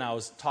through, and I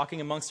was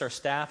talking amongst our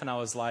staff, and I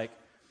was like,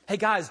 hey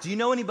guys, do you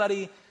know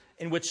anybody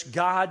in which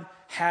God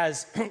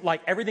has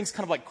like everything's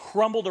kind of like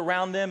crumbled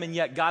around them, and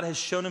yet God has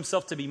shown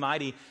himself to be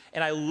mighty?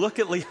 And I look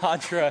at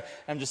Leandra, and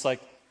I'm just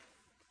like,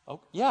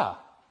 oh yeah.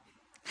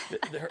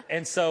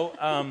 And so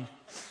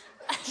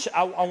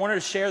I wanted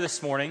to share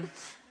this morning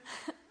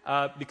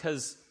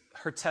because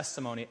her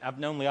testimony, I've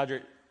known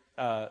Leandra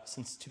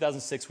since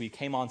 2006. We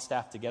came on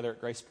staff together at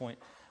Grace Point.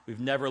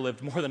 We've never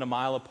lived more than a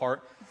mile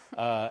apart.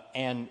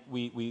 And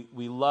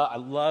I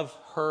love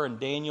her and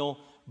Daniel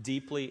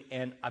deeply.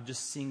 And I've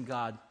just seen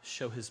God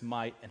show his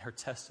might, and her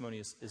testimony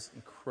is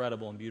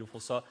incredible and beautiful.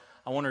 So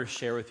I wanted to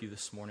share with you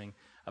this morning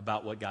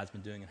about what God's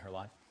been doing in her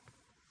life.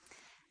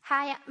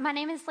 Hi, my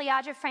name is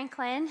Leandra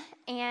Franklin,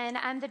 and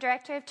I'm the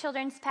Director of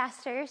Children's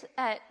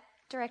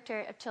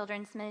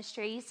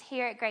Ministries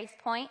here at Grace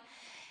Point.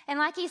 And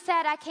like you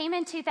said, I came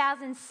in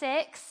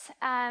 2006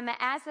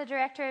 as the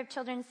Director of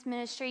Children's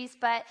Ministries,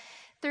 but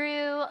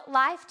through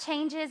life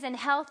changes and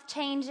health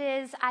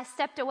changes, I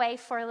stepped away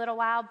for a little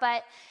while.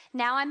 But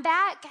now I'm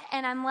back,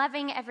 and I'm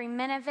loving every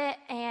minute of it,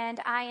 and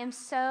I am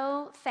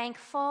so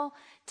thankful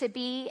to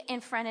be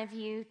in front of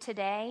you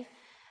today.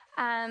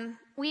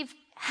 We've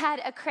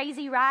had a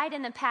crazy ride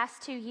in the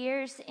past 2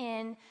 years.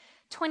 In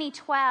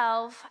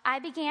 2012, I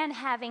began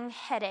having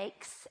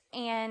headaches,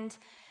 and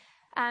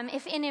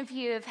if any of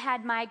you have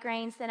had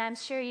migraines, then I'm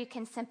sure you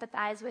can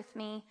sympathize with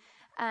me.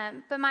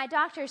 But my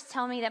doctors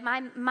tell me that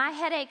my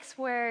headaches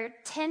were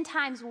 10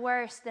 times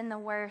worse than the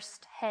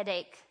worst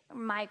headache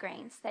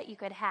migraines that you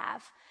could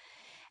have.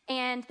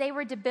 And they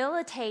were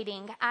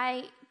debilitating.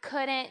 I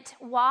couldn't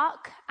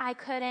walk. I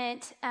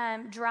couldn't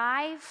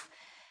drive.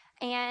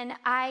 And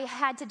I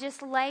had to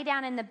just lay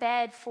down in the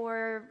bed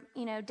for,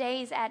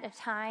 days at a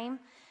time.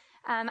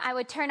 I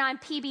would turn on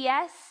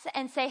PBS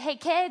and say, hey,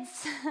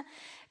 kids,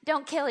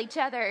 don't kill each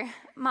other.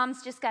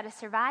 Mom's just got to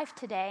survive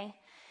today.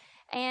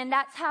 And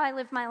that's how I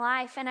lived my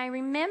life. And I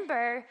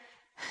remember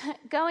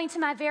going to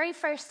my very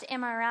first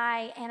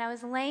MRI, and I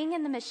was laying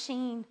in the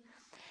machine,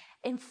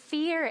 and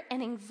fear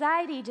and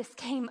anxiety just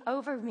came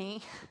over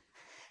me.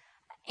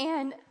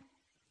 And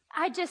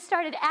I just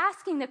started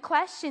asking the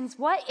questions,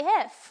 what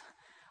if?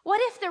 What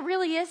if there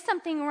really is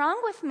something wrong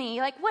with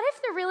me? Like, what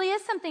if there really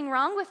is something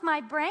wrong with my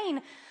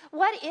brain?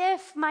 What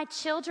if my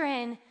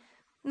children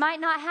might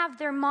not have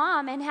their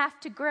mom and have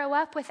to grow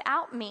up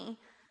without me?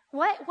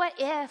 What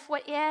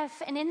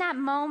if? And in that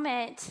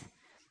moment,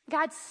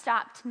 God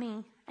stopped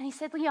me. And he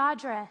said,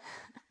 Leandra,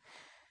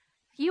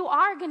 you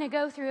are going to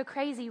go through a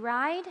crazy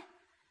ride,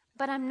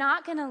 but I'm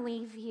not going to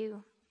leave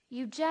you.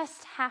 You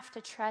just have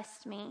to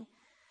trust me.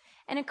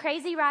 And a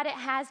crazy ride it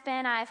has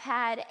been. I've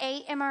had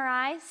 8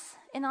 MRIs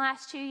in the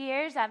last 2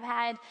 years. I've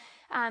had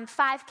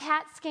 5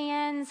 CAT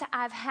scans.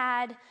 I've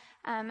had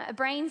a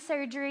brain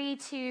surgery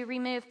to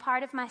remove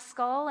part of my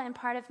skull and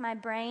part of my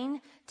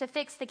brain to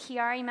fix the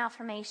Chiari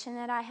malformation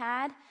that I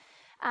had.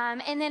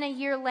 And then a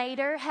year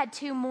later, had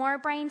 2 more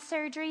brain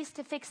surgeries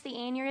to fix the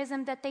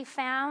aneurysm that they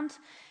found.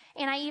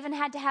 And I even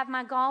had to have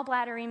my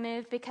gallbladder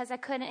removed because I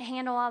couldn't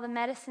handle all the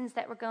medicines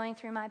that were going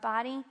through my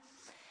body.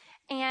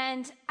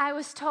 And I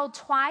was told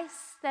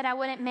twice that I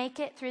wouldn't make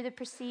it through the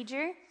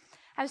procedure.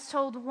 I was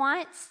told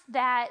once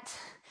that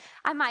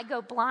I might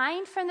go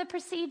blind from the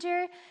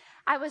procedure.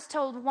 I was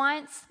told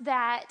once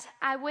that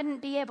I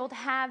wouldn't be able to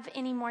have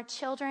any more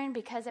children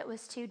because it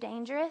was too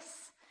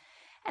dangerous.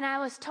 And I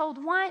was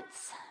told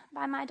once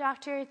by my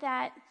doctor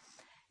that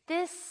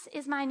this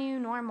is my new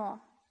normal.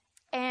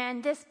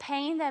 And this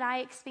pain that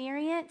I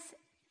experience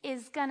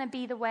is going to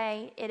be the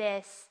way it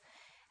is.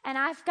 And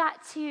I've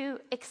got to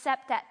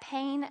accept that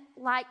pain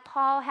like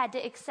Paul had to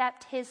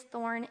accept his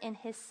thorn in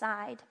his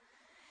side.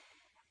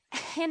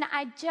 And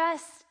I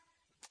just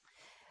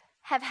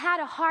have had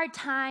a hard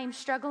time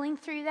struggling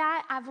through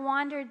that. I've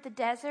wandered the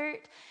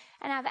desert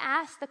and I've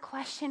asked the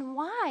question,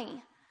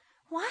 why?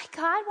 Why,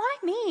 God? Why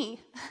me?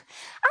 I'm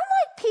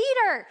like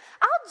Peter.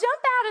 I'll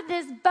jump out of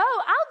this boat.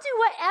 I'll do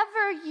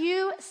whatever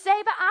you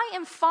say, but I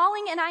am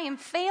falling and I am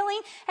failing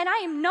and I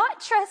am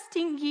not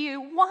trusting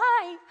you.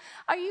 Why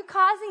are you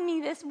causing me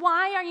this?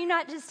 Why are you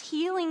not just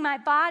healing my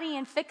body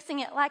and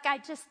fixing it like I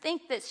just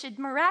think that should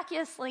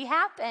miraculously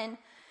happen?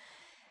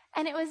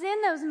 And it was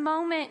in those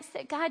moments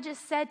that God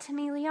just said to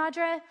me,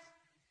 Leandra,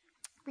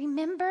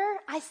 remember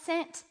I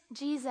sent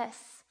Jesus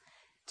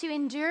to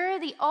endure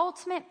the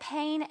ultimate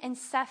pain and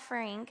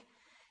suffering,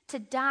 to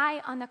die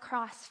on the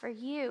cross for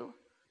you.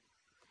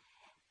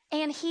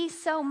 And he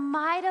so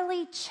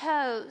mightily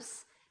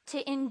chose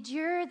to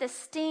endure the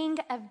sting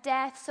of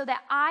death so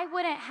that I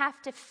wouldn't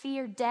have to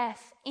fear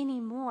death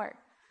anymore.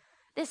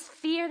 This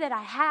fear that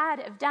I had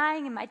of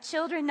dying and my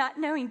children not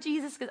knowing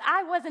Jesus because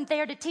I wasn't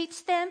there to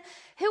teach them.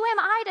 Who am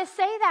I to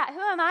say that? Who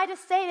am I to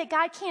say that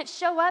God can't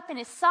show up in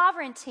his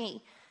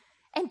sovereignty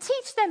and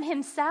teach them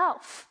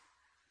himself?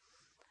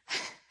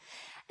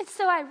 And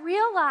so I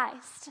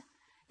realized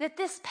that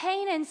this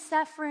pain and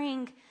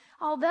suffering,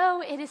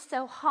 although it is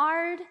so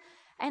hard,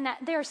 and that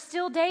there are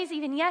still days,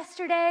 even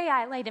yesterday,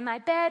 I laid in my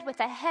bed with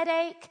a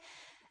headache,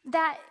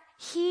 that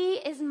he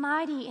is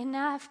mighty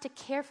enough to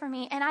care for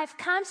me. And I've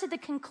come to the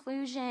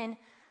conclusion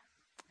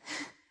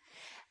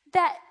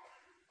that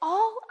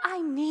all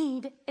I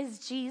need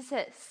is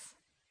Jesus.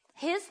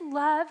 His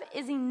love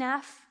is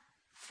enough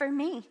for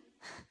me.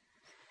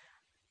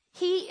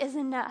 He is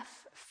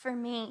enough for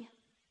me.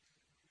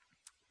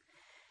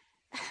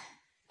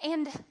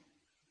 And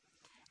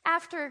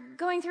after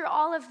going through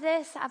all of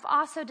this, I've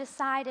also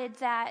decided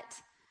that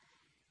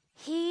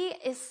he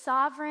is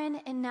sovereign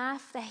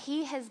enough that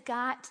he has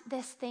got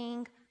this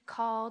thing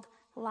called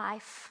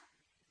life.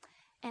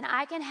 And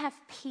I can have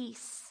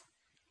peace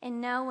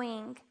in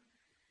knowing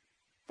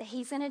that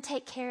he's going to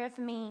take care of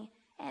me.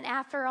 And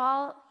after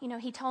all,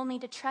 he told me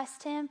to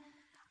trust him.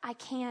 I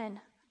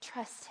can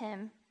trust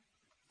him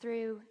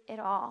through it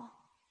all.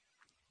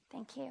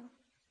 Thank you.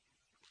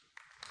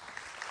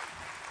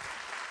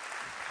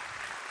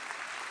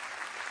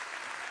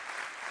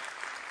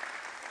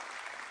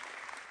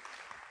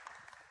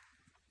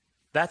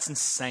 That's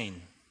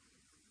insane.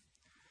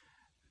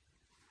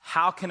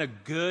 How can a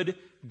good,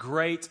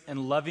 great,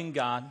 and loving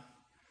God,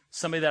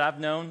 somebody that I've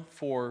known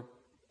for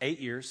 8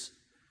 years,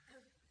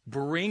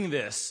 bring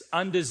this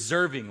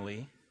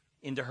undeservingly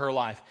into her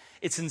life?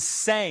 It's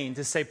insane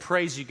to say,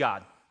 praise you,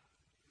 God.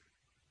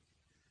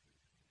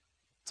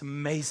 It's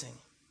amazing.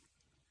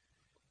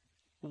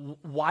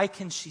 Why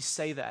can she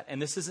say that?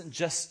 And this isn't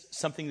just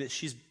something that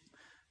she's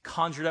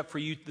conjured up for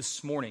you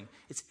this morning.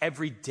 It's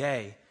every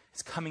day.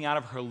 It's coming out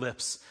of her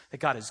lips that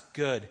God is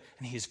good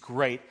and he is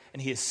great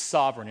and he is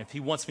sovereign. If he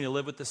wants me to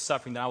live with this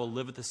suffering, then I will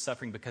live with this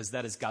suffering because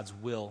that is God's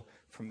will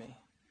for me.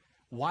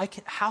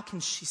 How can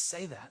she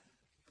say that?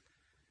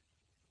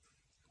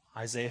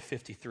 Isaiah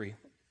 53.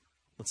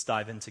 Let's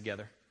dive in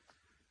together.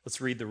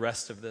 Let's read the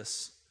rest of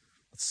this.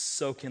 Let's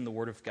soak in the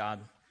word of God.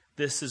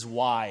 This is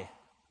why.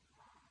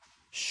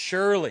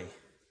 Surely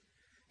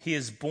he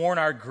has borne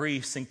our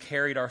griefs and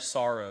carried our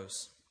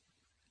sorrows.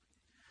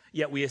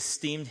 Yet we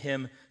esteemed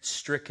him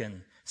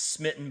stricken,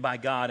 smitten by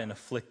God, and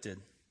afflicted.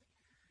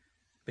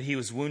 But he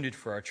was wounded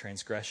for our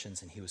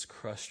transgressions, and he was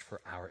crushed for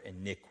our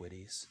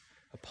iniquities.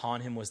 Upon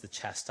him was the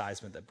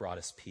chastisement that brought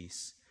us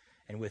peace,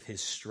 and with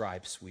his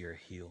stripes we are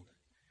healed.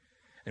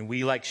 And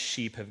we like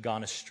sheep have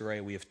gone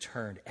astray. We have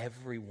turned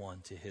every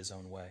one to his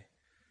own way.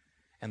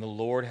 And the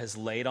Lord has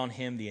laid on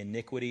him the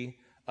iniquity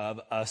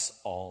of us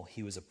all.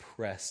 He was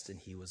oppressed and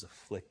he was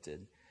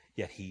afflicted,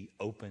 yet he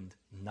opened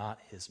not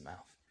his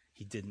mouth.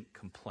 He didn't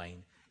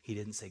complain. He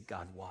didn't say,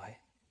 God, why?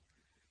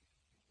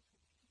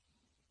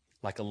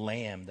 Like a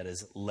lamb that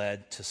is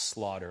led to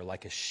slaughter,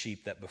 like a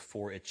sheep that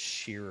before its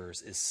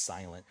shearers is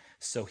silent,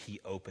 so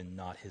he opened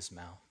not his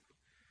mouth.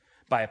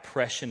 By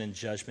oppression and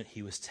judgment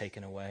he was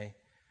taken away.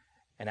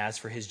 And as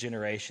for his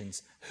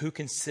generations, who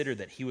considered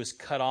that he was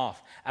cut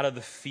off out of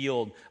the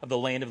field of the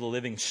land of the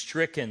living,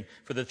 stricken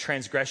for the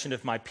transgression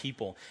of my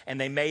people? And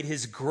they made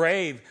his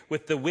grave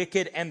with the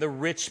wicked and the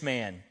rich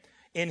man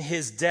in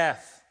his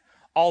death.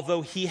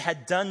 Although he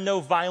had done no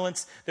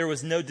violence, there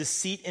was no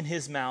deceit in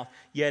his mouth,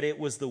 yet it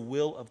was the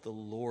will of the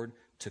Lord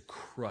to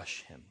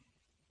crush him.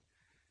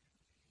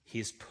 He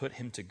has put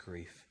him to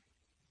grief.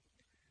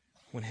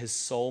 When his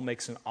soul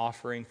makes an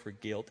offering for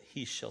guilt,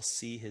 he shall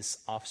see his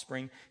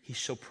offspring. He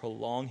shall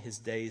prolong his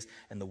days,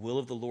 and the will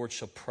of the Lord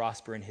shall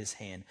prosper in his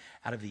hand.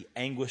 Out of the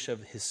anguish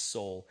of his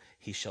soul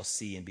he shall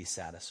see and be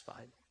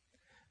satisfied.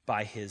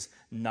 By his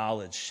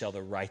knowledge shall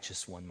the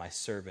righteous one, my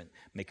servant,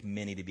 make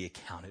many to be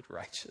accounted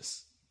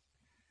righteous.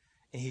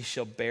 And he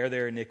shall bear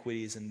their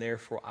iniquities, and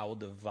therefore I will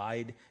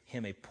divide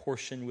him a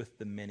portion with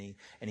the many,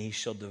 and he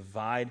shall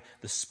divide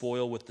the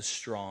spoil with the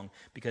strong,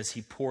 because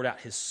he poured out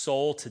his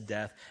soul to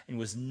death and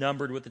was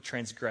numbered with the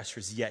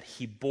transgressors. Yet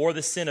he bore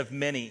the sin of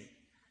many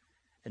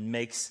and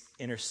makes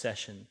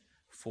intercession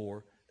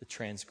for the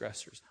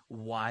transgressors.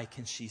 Why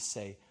can she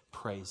say,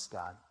 praise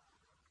God?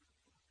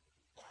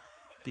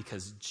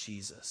 Because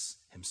Jesus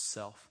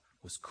himself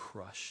was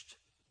crushed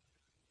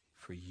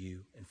for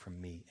you and for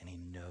me, and he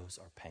knows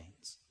our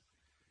pains.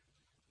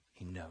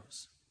 He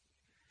knows.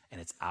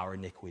 And it's our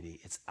iniquity,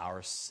 it's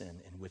our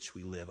sin in which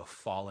we live, a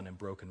fallen and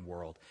broken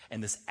world.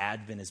 And this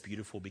Advent is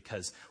beautiful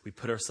because we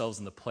put ourselves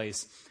in the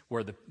place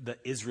where the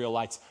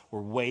Israelites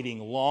were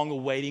waiting, long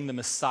awaiting the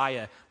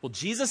Messiah. Well,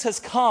 Jesus has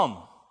come.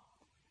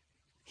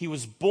 He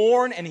was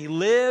born and he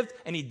lived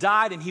and he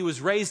died and he was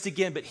raised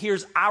again. But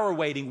here's our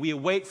waiting. We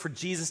await for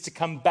Jesus to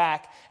come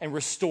back and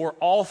restore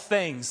all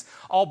things,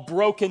 all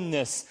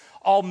brokenness,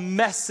 all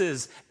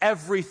messes,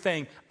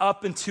 everything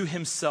up into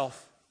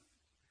himself.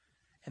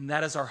 And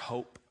that is our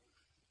hope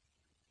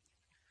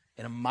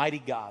in a mighty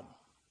God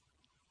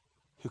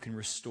who can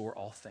restore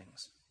all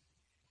things.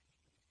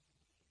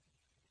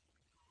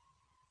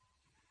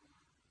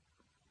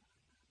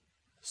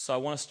 So I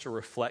want us to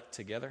reflect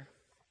together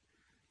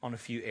on a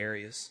few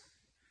areas.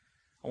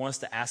 I want us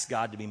to ask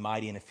God to be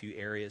mighty in a few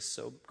areas.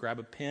 So grab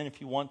a pen if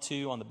you want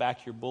to on the back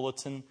of your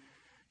bulletin.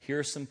 Here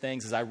are some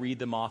things as I read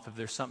them off. If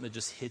there's something that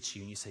just hits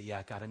you and you say,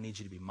 yeah, God, I need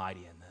you to be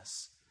mighty in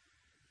this.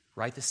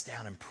 Write this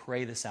down and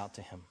pray this out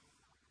to him.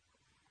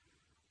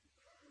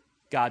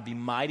 God, be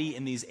mighty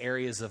in these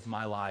areas of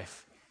my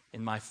life,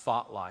 in my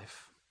thought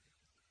life,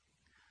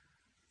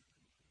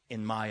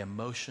 in my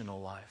emotional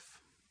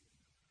life,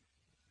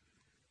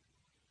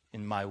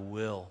 in my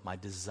will, my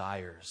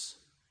desires,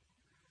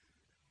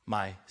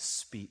 my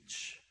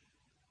speech,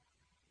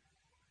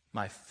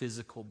 my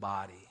physical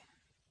body.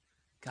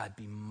 God,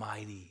 be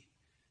mighty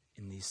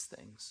in these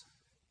things.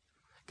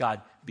 God,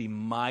 be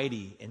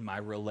mighty in my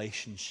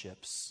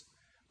relationships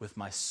with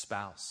my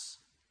spouse,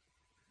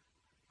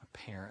 my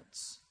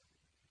parents,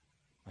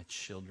 my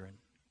children,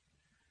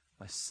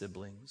 my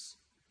siblings,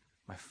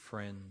 my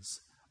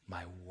friends,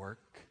 my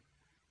work,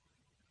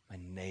 my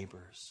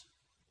neighbors.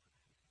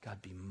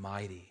 God, be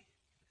mighty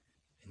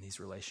in these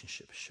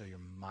relationships. Show your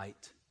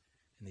might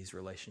in these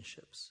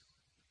relationships.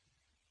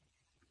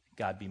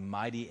 God, be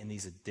mighty in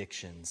these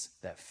addictions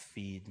that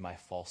feed my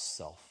false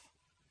self.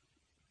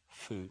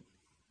 Food,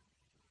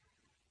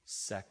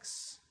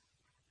 sex,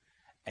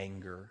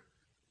 anger,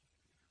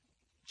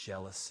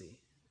 jealousy,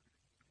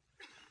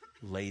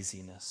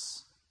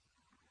 laziness,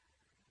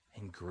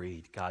 and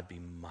greed. God, be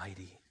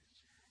mighty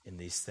in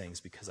these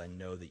things because I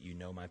know that you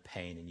know my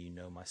pain and you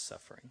know my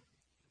suffering.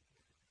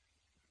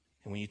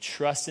 And when you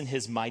trust in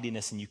his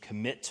mightiness and you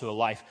commit to a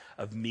life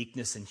of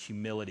meekness and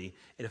humility,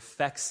 it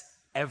affects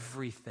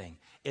everything.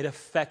 It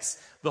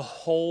affects the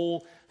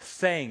whole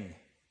thing.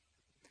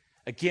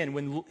 Again,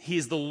 when he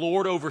is the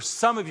Lord over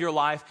some of your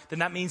life, then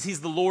that means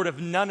he's the Lord of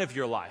none of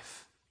your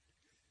life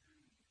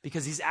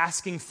because he's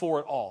asking for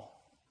it all.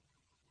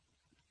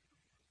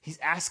 He's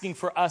asking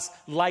for us,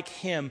 like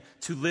him,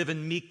 to live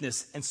in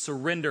meekness and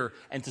surrender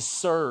and to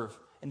serve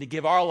and to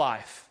give our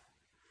life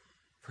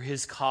for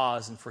his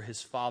cause and for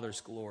his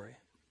Father's glory.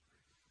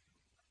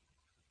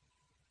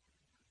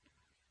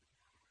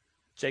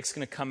 Jake's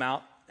going to come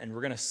out and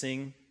we're going to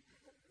sing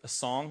a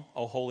song,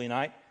 O Holy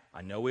Night.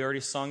 I know we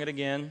already sung it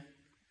again.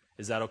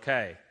 Is that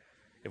okay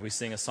if we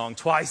sing a song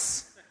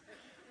twice?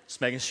 Just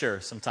making sure.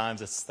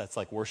 Sometimes that's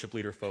like worship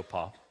leader faux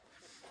pas.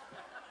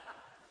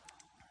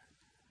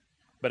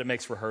 But it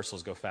makes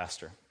rehearsals go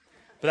faster.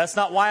 But that's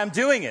not why I'm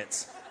doing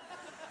it.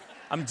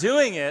 I'm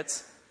doing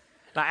it,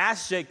 and I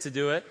asked Jake to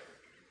do it,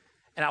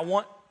 and I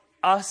want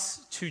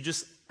us to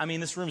just,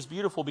 this room's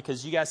beautiful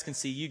because you guys can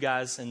see you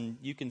guys, and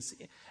you can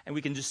see, and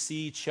we can just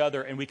see each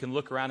other, and we can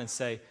look around and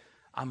say,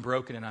 I'm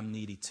broken and I'm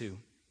needy too.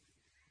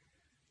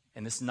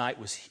 And this night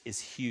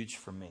is huge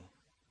for me.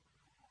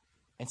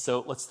 And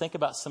so let's think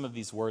about some of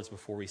these words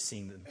before we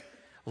sing them.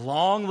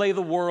 Long lay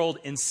the world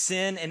in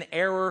sin and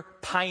error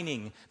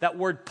pining. That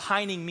word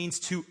pining means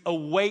to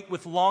await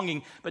with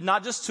longing, but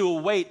not just to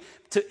await,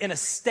 in a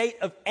state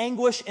of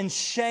anguish and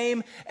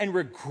shame and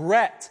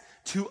regret,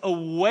 to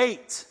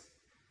await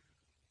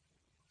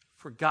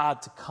for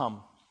God to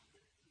come.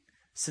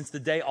 Since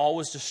the day all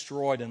was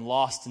destroyed and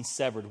lost and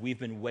severed, we've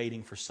been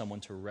waiting for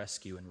someone to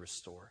rescue and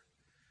restore.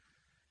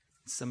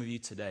 Some of you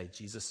today,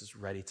 Jesus is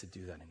ready to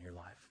do that in your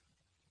life.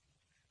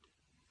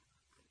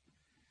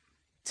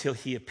 Till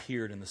he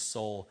appeared and the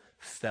soul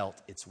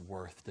felt its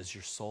worth. Does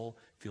your soul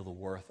feel the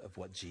worth of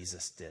what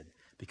Jesus did?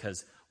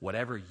 Because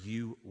whatever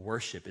you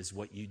worship is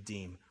what you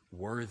deem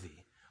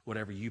worthy.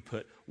 Whatever you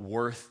put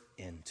worth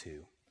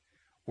into.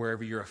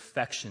 Wherever your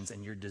affections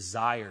and your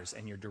desires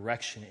and your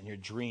direction and your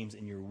dreams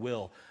and your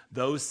will,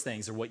 those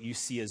things are what you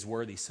see as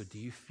worthy. So do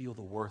you feel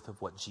the worth of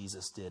what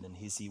Jesus did, and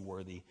is he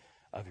worthy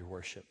of your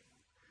worship?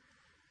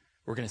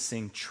 We're going to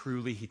sing,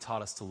 truly he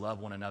taught us to love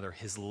one another.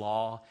 His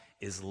law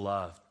is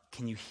love.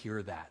 Can you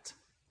hear that?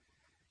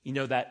 You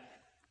know, that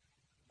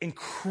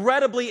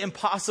incredibly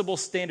impossible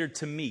standard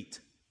to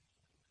meet.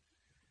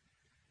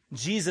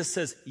 Jesus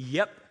says,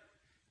 yep,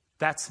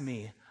 that's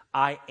me.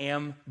 I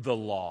am the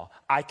law.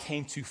 I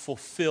came to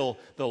fulfill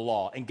the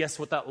law. And guess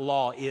what that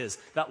law is?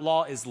 That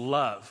law is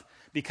love.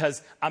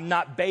 Because I'm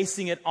not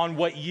basing it on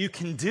what you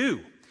can do.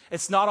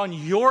 It's not on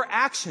your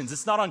actions.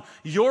 It's not on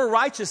your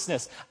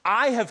righteousness.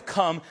 I have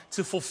come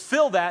to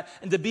fulfill that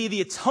and to be the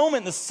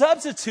atonement, the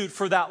substitute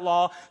for that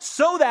law,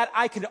 so that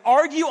I can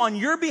argue on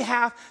your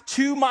behalf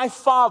to my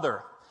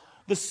Father.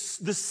 The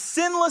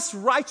sinless,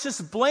 righteous,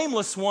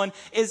 blameless one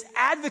is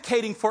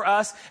advocating for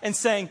us and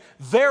saying,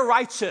 they're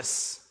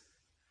righteous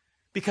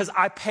because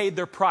I paid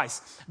their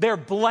price. They're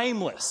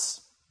blameless.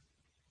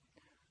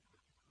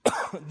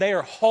 They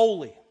are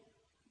holy.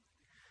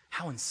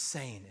 How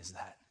insane is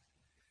that?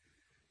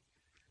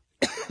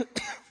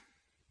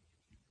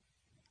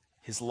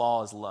 His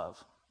law is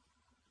love.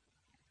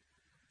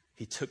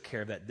 He took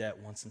care of that debt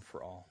once and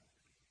for all.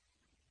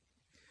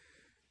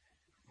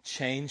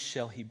 Chains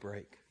shall he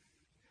break.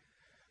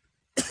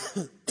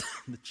 The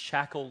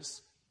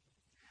shackles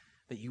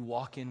that you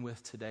walk in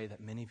with today, that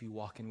many of you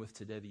walk in with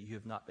today, that you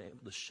have not been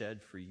able to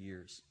shed for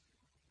years,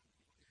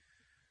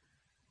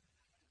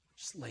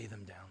 just lay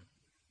them down.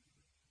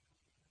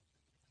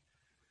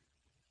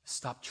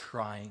 Stop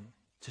trying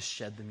to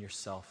shed them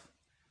yourself,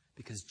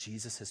 because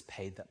Jesus has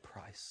paid that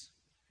price.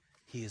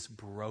 He has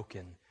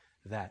broken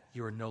that.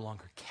 You are no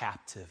longer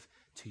captive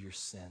to your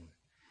sin. And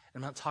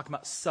I'm not talking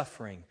about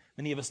suffering.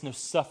 Many of us know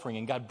suffering,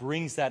 and God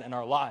brings that in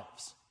our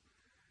lives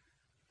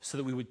so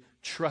that we would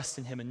trust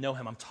in him and know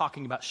him. I'm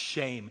talking about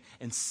shame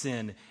and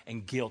sin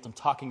and guilt. I'm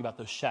talking about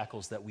those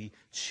shackles that we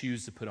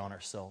choose to put on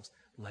ourselves.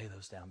 Lay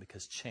those down,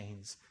 because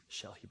chains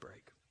shall he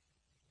break.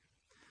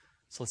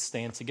 So let's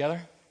stand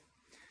together.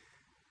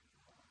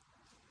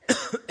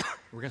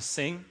 We're going to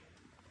sing.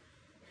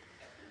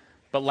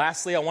 But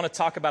lastly, I want to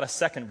talk about a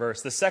second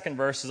verse. The second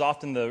verse is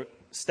often the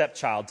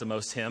stepchild to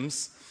most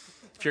hymns.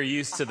 If you're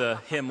used to the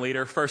hymn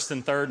leader, first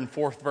and third and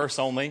fourth verse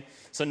only.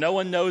 So no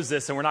one knows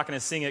this, and we're not going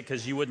to sing it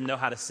because you wouldn't know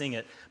how to sing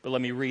it. But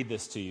let me read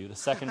this to you. The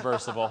second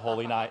verse of O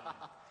Holy Night.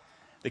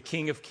 The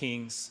King of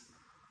Kings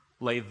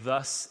lay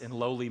thus in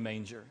lowly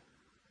manger,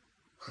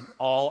 in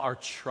all our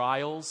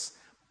trials,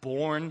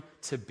 born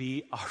to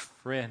be our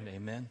friend.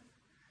 Amen.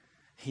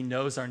 He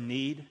knows our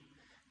need.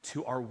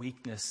 To our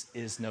weakness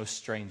is no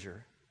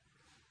stranger.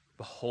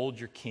 Behold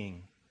your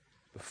King,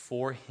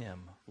 before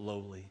him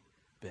lowly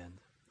bend.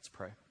 Let's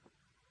pray.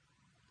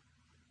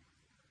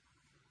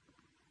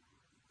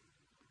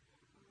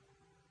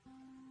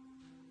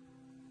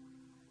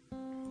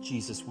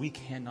 Jesus, we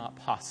cannot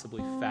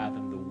possibly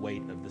fathom the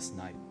weight of this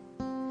night.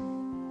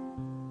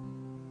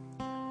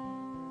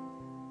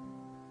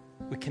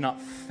 We cannot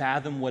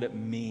fathom what it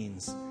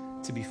means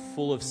to be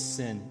full of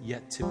sin,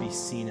 yet to be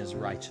seen as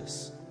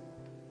righteous.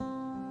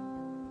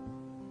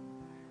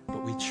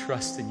 But we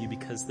trust in you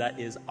because that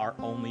is our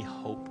only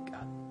hope,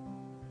 God.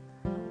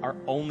 Our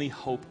only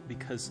hope,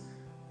 because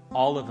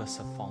all of us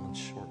have fallen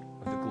short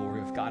of the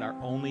glory of God. Our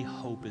only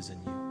hope is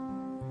in you.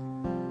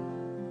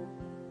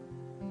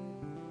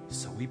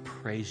 So we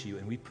praise you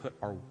and we put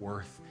our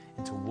worth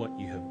into what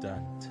you have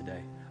done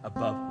today,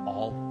 above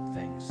all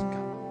things,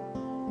 God.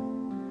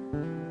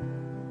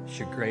 It's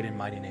your great and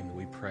mighty name that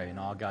we pray. And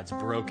all God's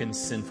broken,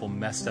 sinful,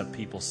 messed up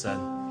people said,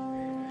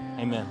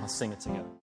 amen. Let's sing it together.